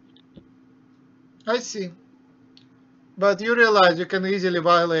 I see. But you realize you can easily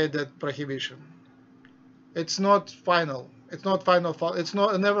violate that prohibition. It's not final. It's not final. It's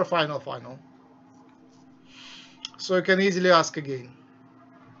not never final. So you can easily ask again.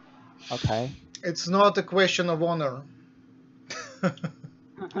 Okay. It's not a question of honor.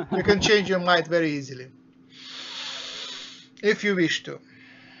 You can change your mind very easily, if you wish to.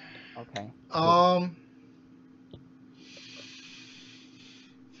 Okay.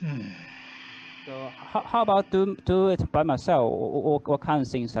 So how about do it by myself, or what kind of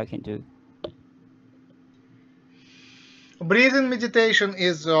things I can do? Breathing meditation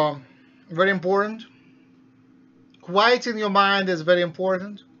is very important. Quieting your mind is very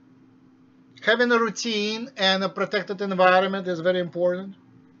important. Having a routine and a protected environment is very important.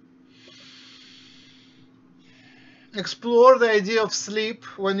 Explore the idea of sleep.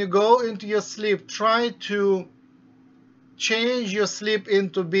 When you go into your sleep, try to change your sleep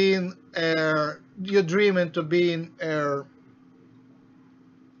into being your dream into being that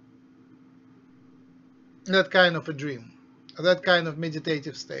kind of a dream, that kind of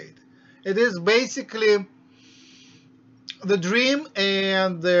meditative state. It is basically the dream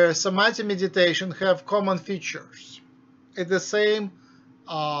and the samadhi meditation have common features. It's the same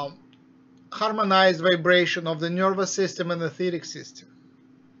harmonized vibration of the nervous system and etheric system.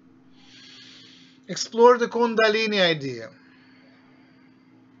 Explore the Kundalini idea.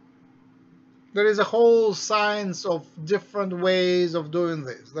 There is a whole science of different ways of doing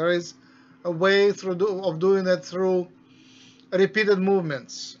this. There is a way of doing it through repeated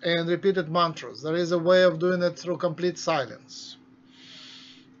movements and repeated mantras. There is a way of doing it through complete silence.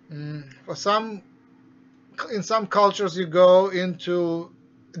 In some cultures you go into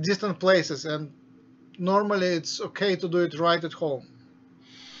distant places, and normally it's okay to do it right at home.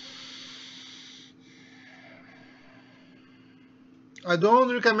 I don't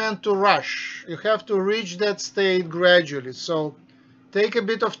recommend to rush. You have to reach that state gradually. So take a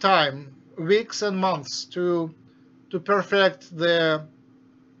bit of time, weeks and months, to perfect the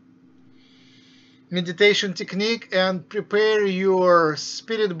meditation technique and prepare your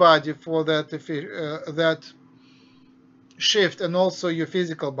spirit body for that shift, and also your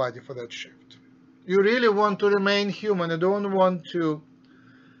physical body for that shift. You really want to remain human. You don't want to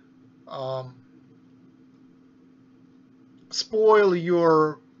spoil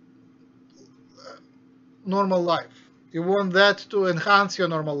your normal life. You want that to enhance your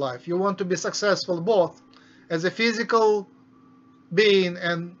normal life. You want to be successful both as a physical being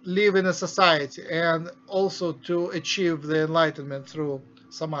and live in a society, and also to achieve the enlightenment through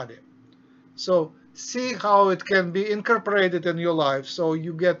samadhi. So see how it can be incorporated in your life, so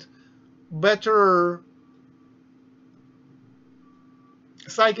you get better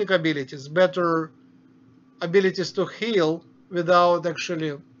psychic abilities, better abilities to heal without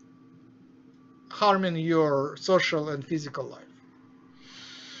actually harming your social and physical life.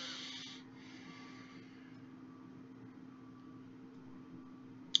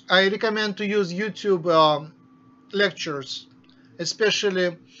 I recommend to use YouTube lectures,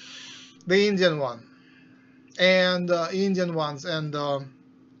 especially the Indian ones, and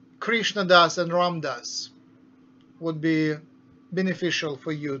Krishna Das and Ram Das would be beneficial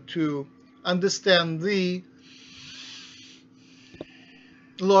for you to understand the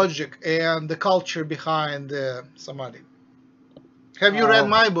logic and the culture behind the samadhi. Have you read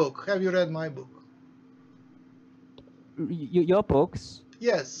my book? Have you read my book? Your books?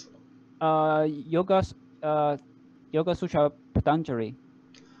 Yes. Yoga Sutra Patanjali.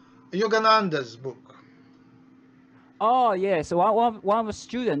 Yogananda's book. Oh yes, one of the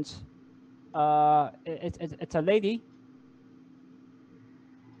students. It's a lady.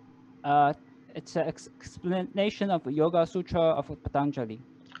 It's an explanation of Yoga Sutra of Patanjali.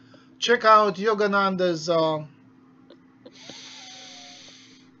 Check out Yogananda's the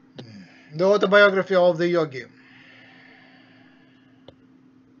autobiography of the yogi.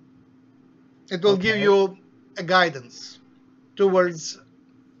 It will give you a guidance towards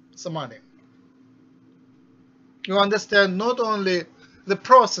samadhi. You understand not only the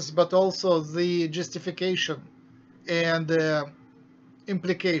process, but also the justification and the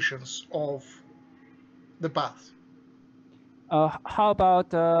implications of the path. How about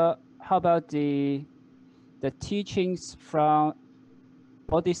the teachings from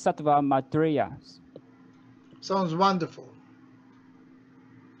Bodhisattva Maitreya? Sounds wonderful.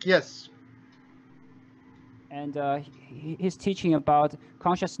 Yes. And he's teaching about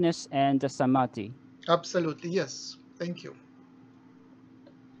consciousness and samadhi. Absolutely. Yes. Thank you.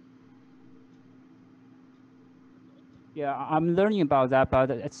 Yeah, I'm learning about that,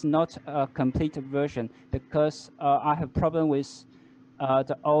 but it's not a complete version because I have problem with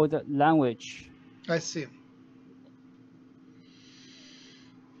the old language. I see.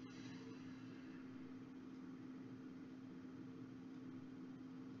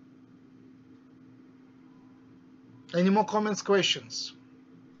 Any more comments, questions?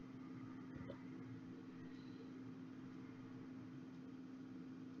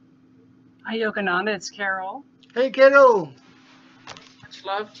 Hi, Yogananda. It's Carol. Hey, Carol. Much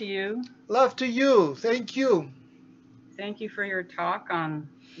love to you. Love to you. Thank you. Thank you for your talk on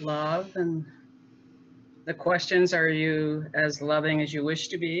love and the questions. Are you as loving as you wish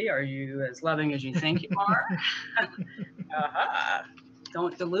to be? Are you as loving as you think you are?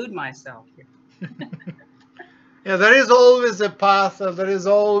 Don't delude myself here. Yeah, there is always a path. There is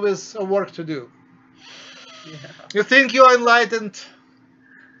always a work to do. Yeah. You think you are enlightened,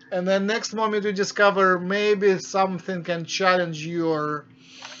 and then next moment you discover maybe something can challenge your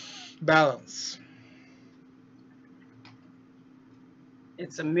balance.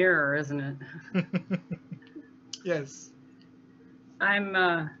 It's a mirror, isn't it? Yes.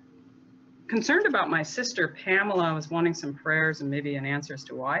 I'm concerned about my sister Pamela. I was wanting some prayers and maybe an answer as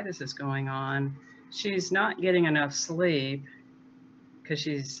to why this is going on. She's not getting enough sleep because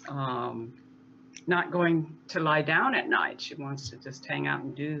she's not going to lie down at night. She wants to just hang out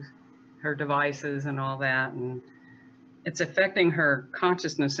and do her devices and all that. And it's affecting her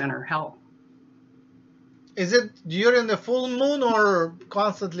consciousness and her health. Is it during the full moon or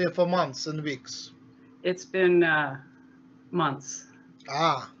constantly for months and weeks? It's been months.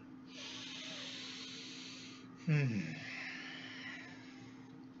 Ah.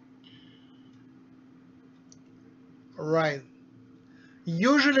 Right.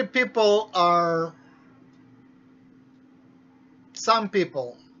 Usually some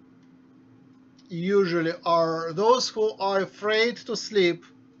people usually are those who are afraid to sleep,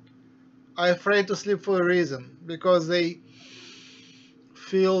 are afraid to sleep for a reason, because they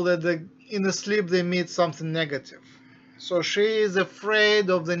feel that in the sleep they meet something negative. So she is afraid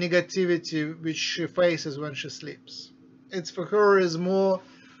of the negativity which she faces when she sleeps. It's for her is more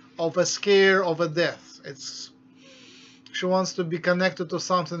of a scare of a death. She wants to be connected to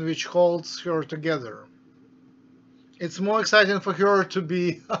something which holds her together. It's more exciting for her to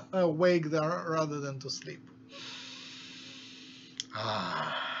be awake there rather than to sleep.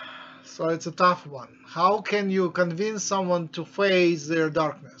 So it's a tough one. How can you convince someone to face their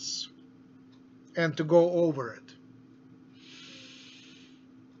darkness and to go over it?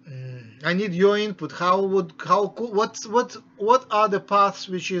 I need your input. What are the paths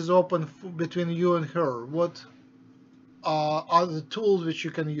which is open between you and her? What are the tools which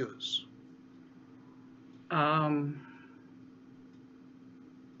you can use?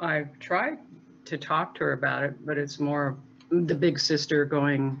 I've tried to talk to her about it, but it's more the big sister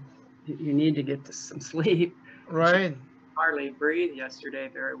going, you need to get some sleep. Right. She hardly breathe yesterday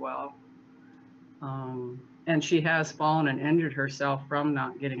very well. And she has fallen and injured herself from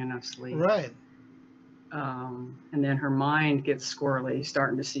not getting enough sleep. Right. And then her mind gets squirrely,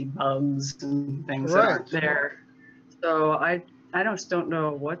 starting to see bugs and things Right. that aren't there. So I just don't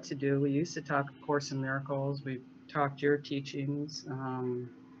know what to do. We used to talk Course in Miracles. We talked your teachings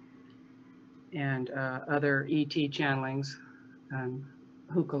and other ET channelings and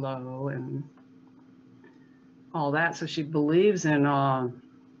Hucolo and all that. So she believes in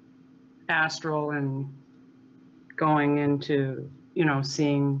astral and going into,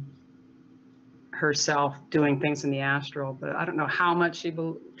 seeing herself doing things in the astral, but I don't know how much she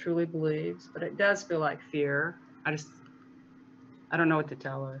truly believes, but it does feel like fear. I don't know what to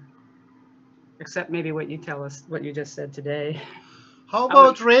tell her, except maybe what you tell us, what you just said today. How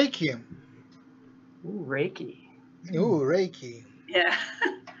about Reiki? Ooh, Reiki. Ooh, Reiki. Yeah.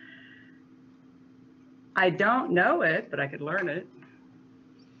 I don't know it, but I could learn it.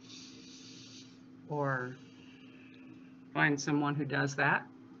 Or find someone who does that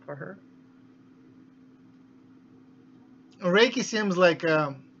for her. Reiki seems like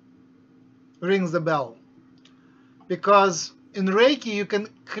rings the bell, because in Reiki you can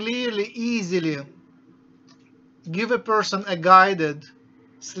clearly, easily give a person a guided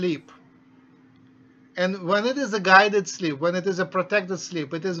sleep. And when it is a guided sleep, when it is a protected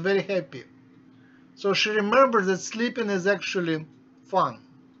sleep, it is very happy. So she remembers that sleeping is actually fun.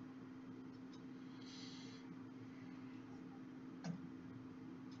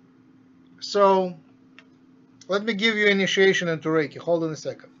 So Let me give you initiation into Reiki. Hold on a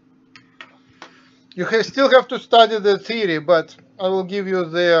second. You still have to study the theory, but I will give you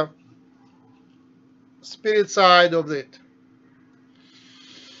the spirit side of it.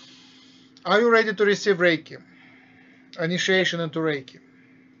 Are you ready to receive Reiki? Initiation into Reiki.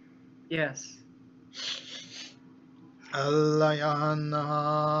 Yes.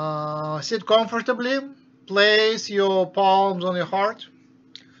 Sit comfortably. Place your palms on your heart.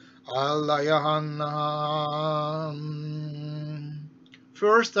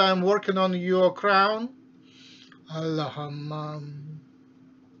 First, I'm working on your crown.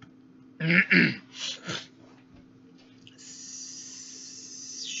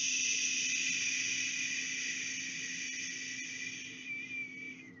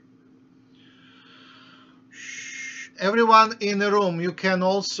 Everyone in the room, you can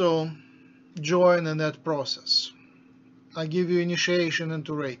also join in that process. I give you initiation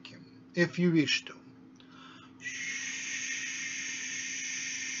into Reiki, if you wish to.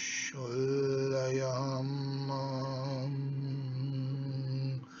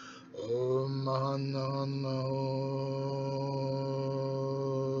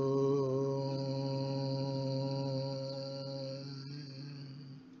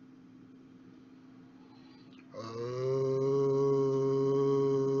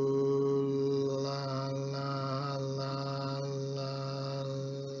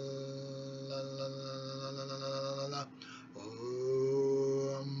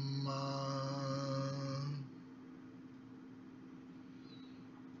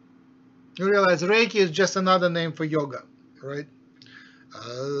 You realize Reiki is just another name for yoga, right?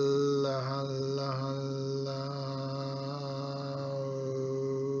 Allah, Allah, Allah.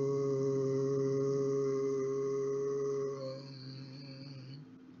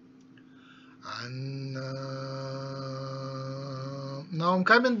 And now I'm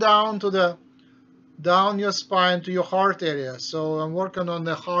coming down to down your spine to your heart area. So I'm working on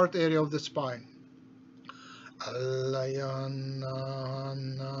the heart area of the spine. Allah,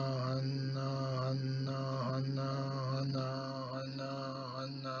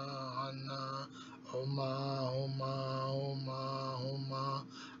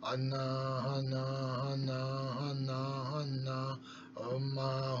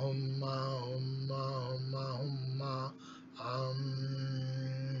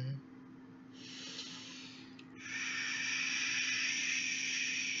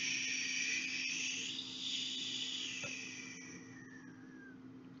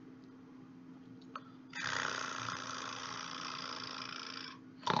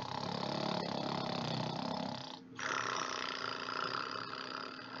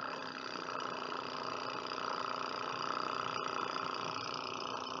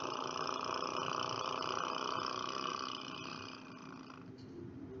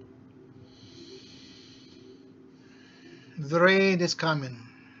 the rain is coming.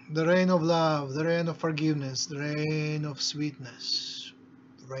 The rain of love, the rain of forgiveness, the rain of sweetness.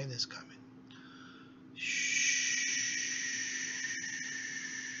 The rain is coming.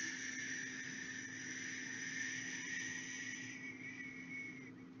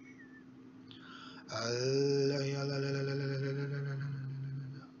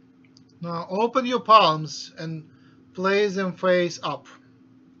 Now open your palms and place them face up.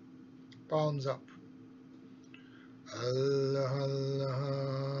 Palms up. Allah,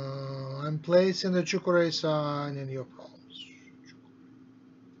 Allah. I'm placing the Chukure sign in your palms.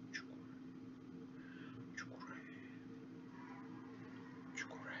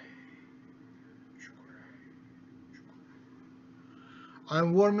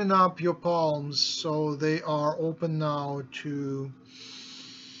 I'm warming up your palms so they are open now to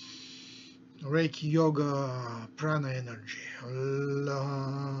Reiki Yoga Prana energy.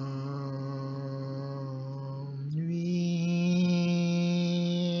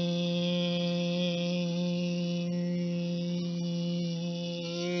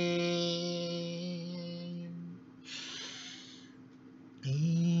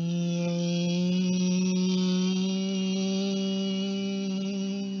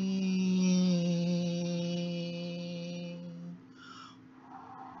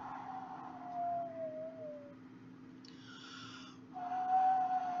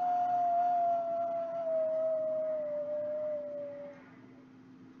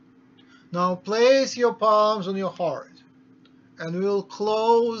 Now place your palms on your heart and we'll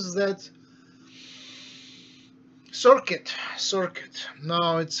close that circuit.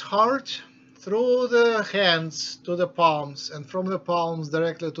 Now it's heart through the hands to the palms and from the palms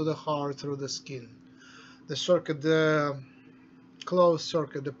directly to the heart through the skin. The circuit, the closed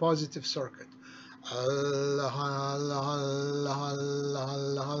circuit, the positive circuit. Allah Allah Allah Allah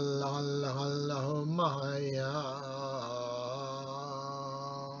Allah Allah Allah Allahumma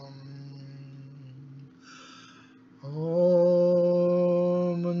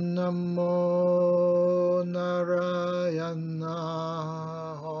Om Namo Narayana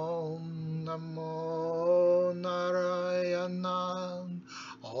Om Namo Narayana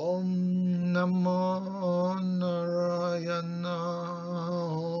Om Namo Narayana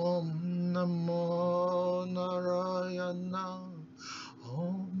Om Namo Narayana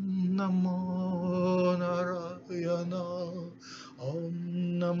Om Namo Narayana Om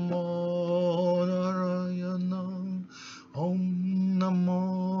Namo Narayana Om Namo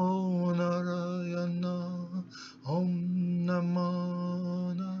Narayana Om Namo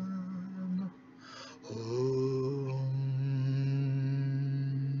Narayana Om.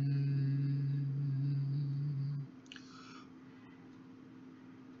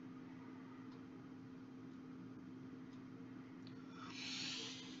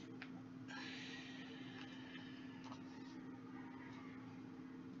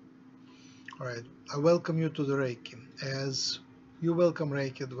 All right, I welcome you to the Reiki. As you welcome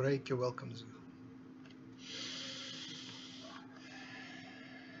Reiki, the Reiki welcomes you.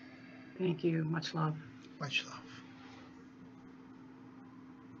 Thank you. Much love. Much love.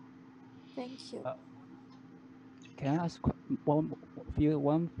 Thank you. Can I ask one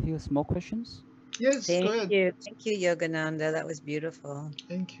few small questions? Yes, go Thank ahead. you. Thank you, Yogananda. That was beautiful.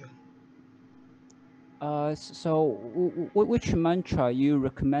 Thank you. So which mantra you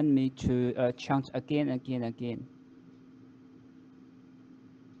recommend me to chant again, again, again?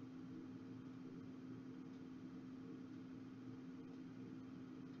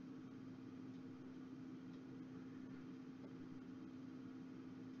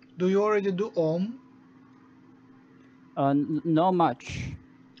 Do you already do Om? Not much.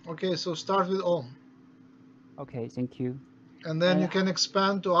 Okay, so start with Om. Okay, thank you. And then And you can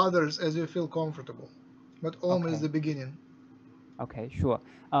expand to others as you feel comfortable. But Om is Okay. the beginning. Okay, sure.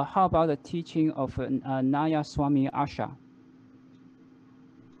 How about the teaching of Naya Swami Asha?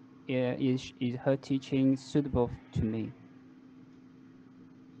 Is her teaching suitable to me?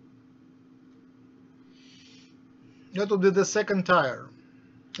 That would be the second tier.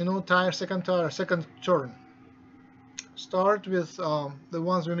 You know, second turn. Start with the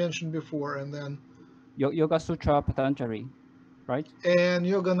ones we mentioned before, and then Yoga Sutra Patanjali, right? and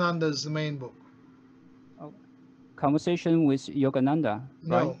Yogananda's main book. Conversation with Yogananda,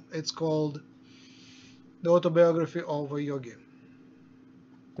 right? No, it's called The Autobiography of a Yogi.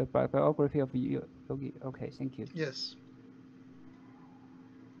 The biography of Yogi. Okay, thank you. Yes.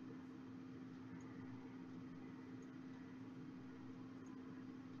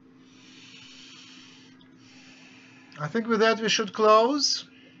 I think with that we should close.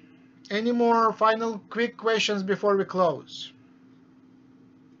 Any more final quick questions before we close?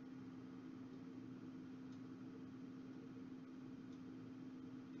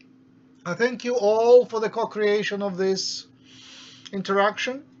 I thank you all for the co-creation of this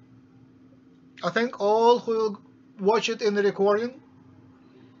interaction. I thank all who will watch it in the recording.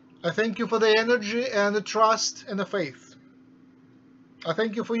 I thank you for the energy and the trust and the faith. I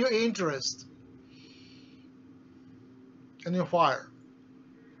thank you for your interest and your fire.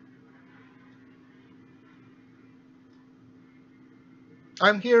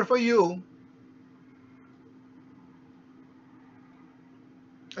 I'm here for you.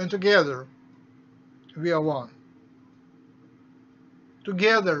 And together, we are one.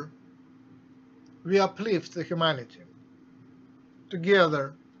 Together, we uplift the humanity.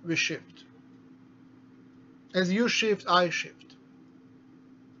 Together, we shift. As you shift, I shift.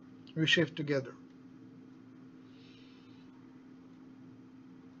 We shift together.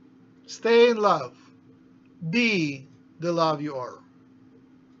 Stay in love. Be the love you are.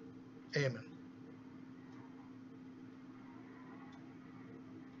 Amen.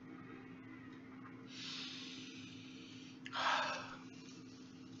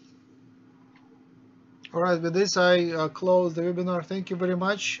 All right, with this I close the webinar. Thank you very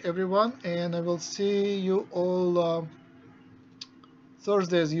much, everyone, and I will see you all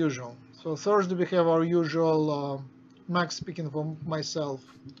Thursday as usual. So Thursday we have our usual Max speaking for myself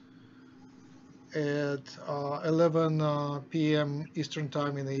at 11 p.m. Eastern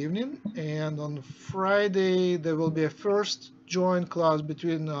Time in the evening, and on Friday there will be a first joint class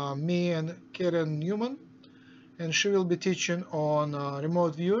between me and Karen Newman, and she will be teaching on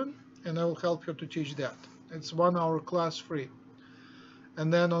remote viewing, and I will help her to teach that. It's 1 hour class free.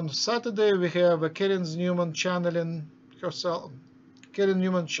 And then on Saturday we have a Karen Newman channeling herself, Karen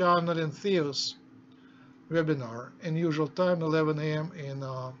Newman channeling Theos webinar in usual time, 11 a.m. in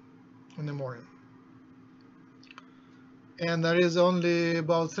the morning. And there is only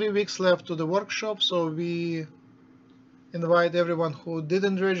about 3 weeks left to the workshop, so we invite everyone who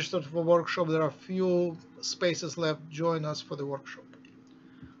didn't register for workshop. There are few spaces left. Join us for the workshop.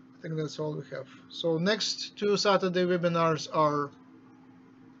 I think that's all we have. So next 2 Saturday webinars are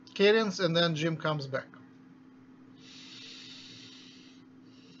Sirians, and then Jim comes back.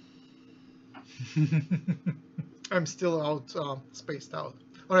 I'm still out, spaced out.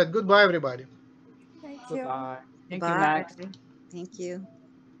 All right, goodbye, everybody. Thank you. Goodbye. Thank you, Bye. Max. Thank you.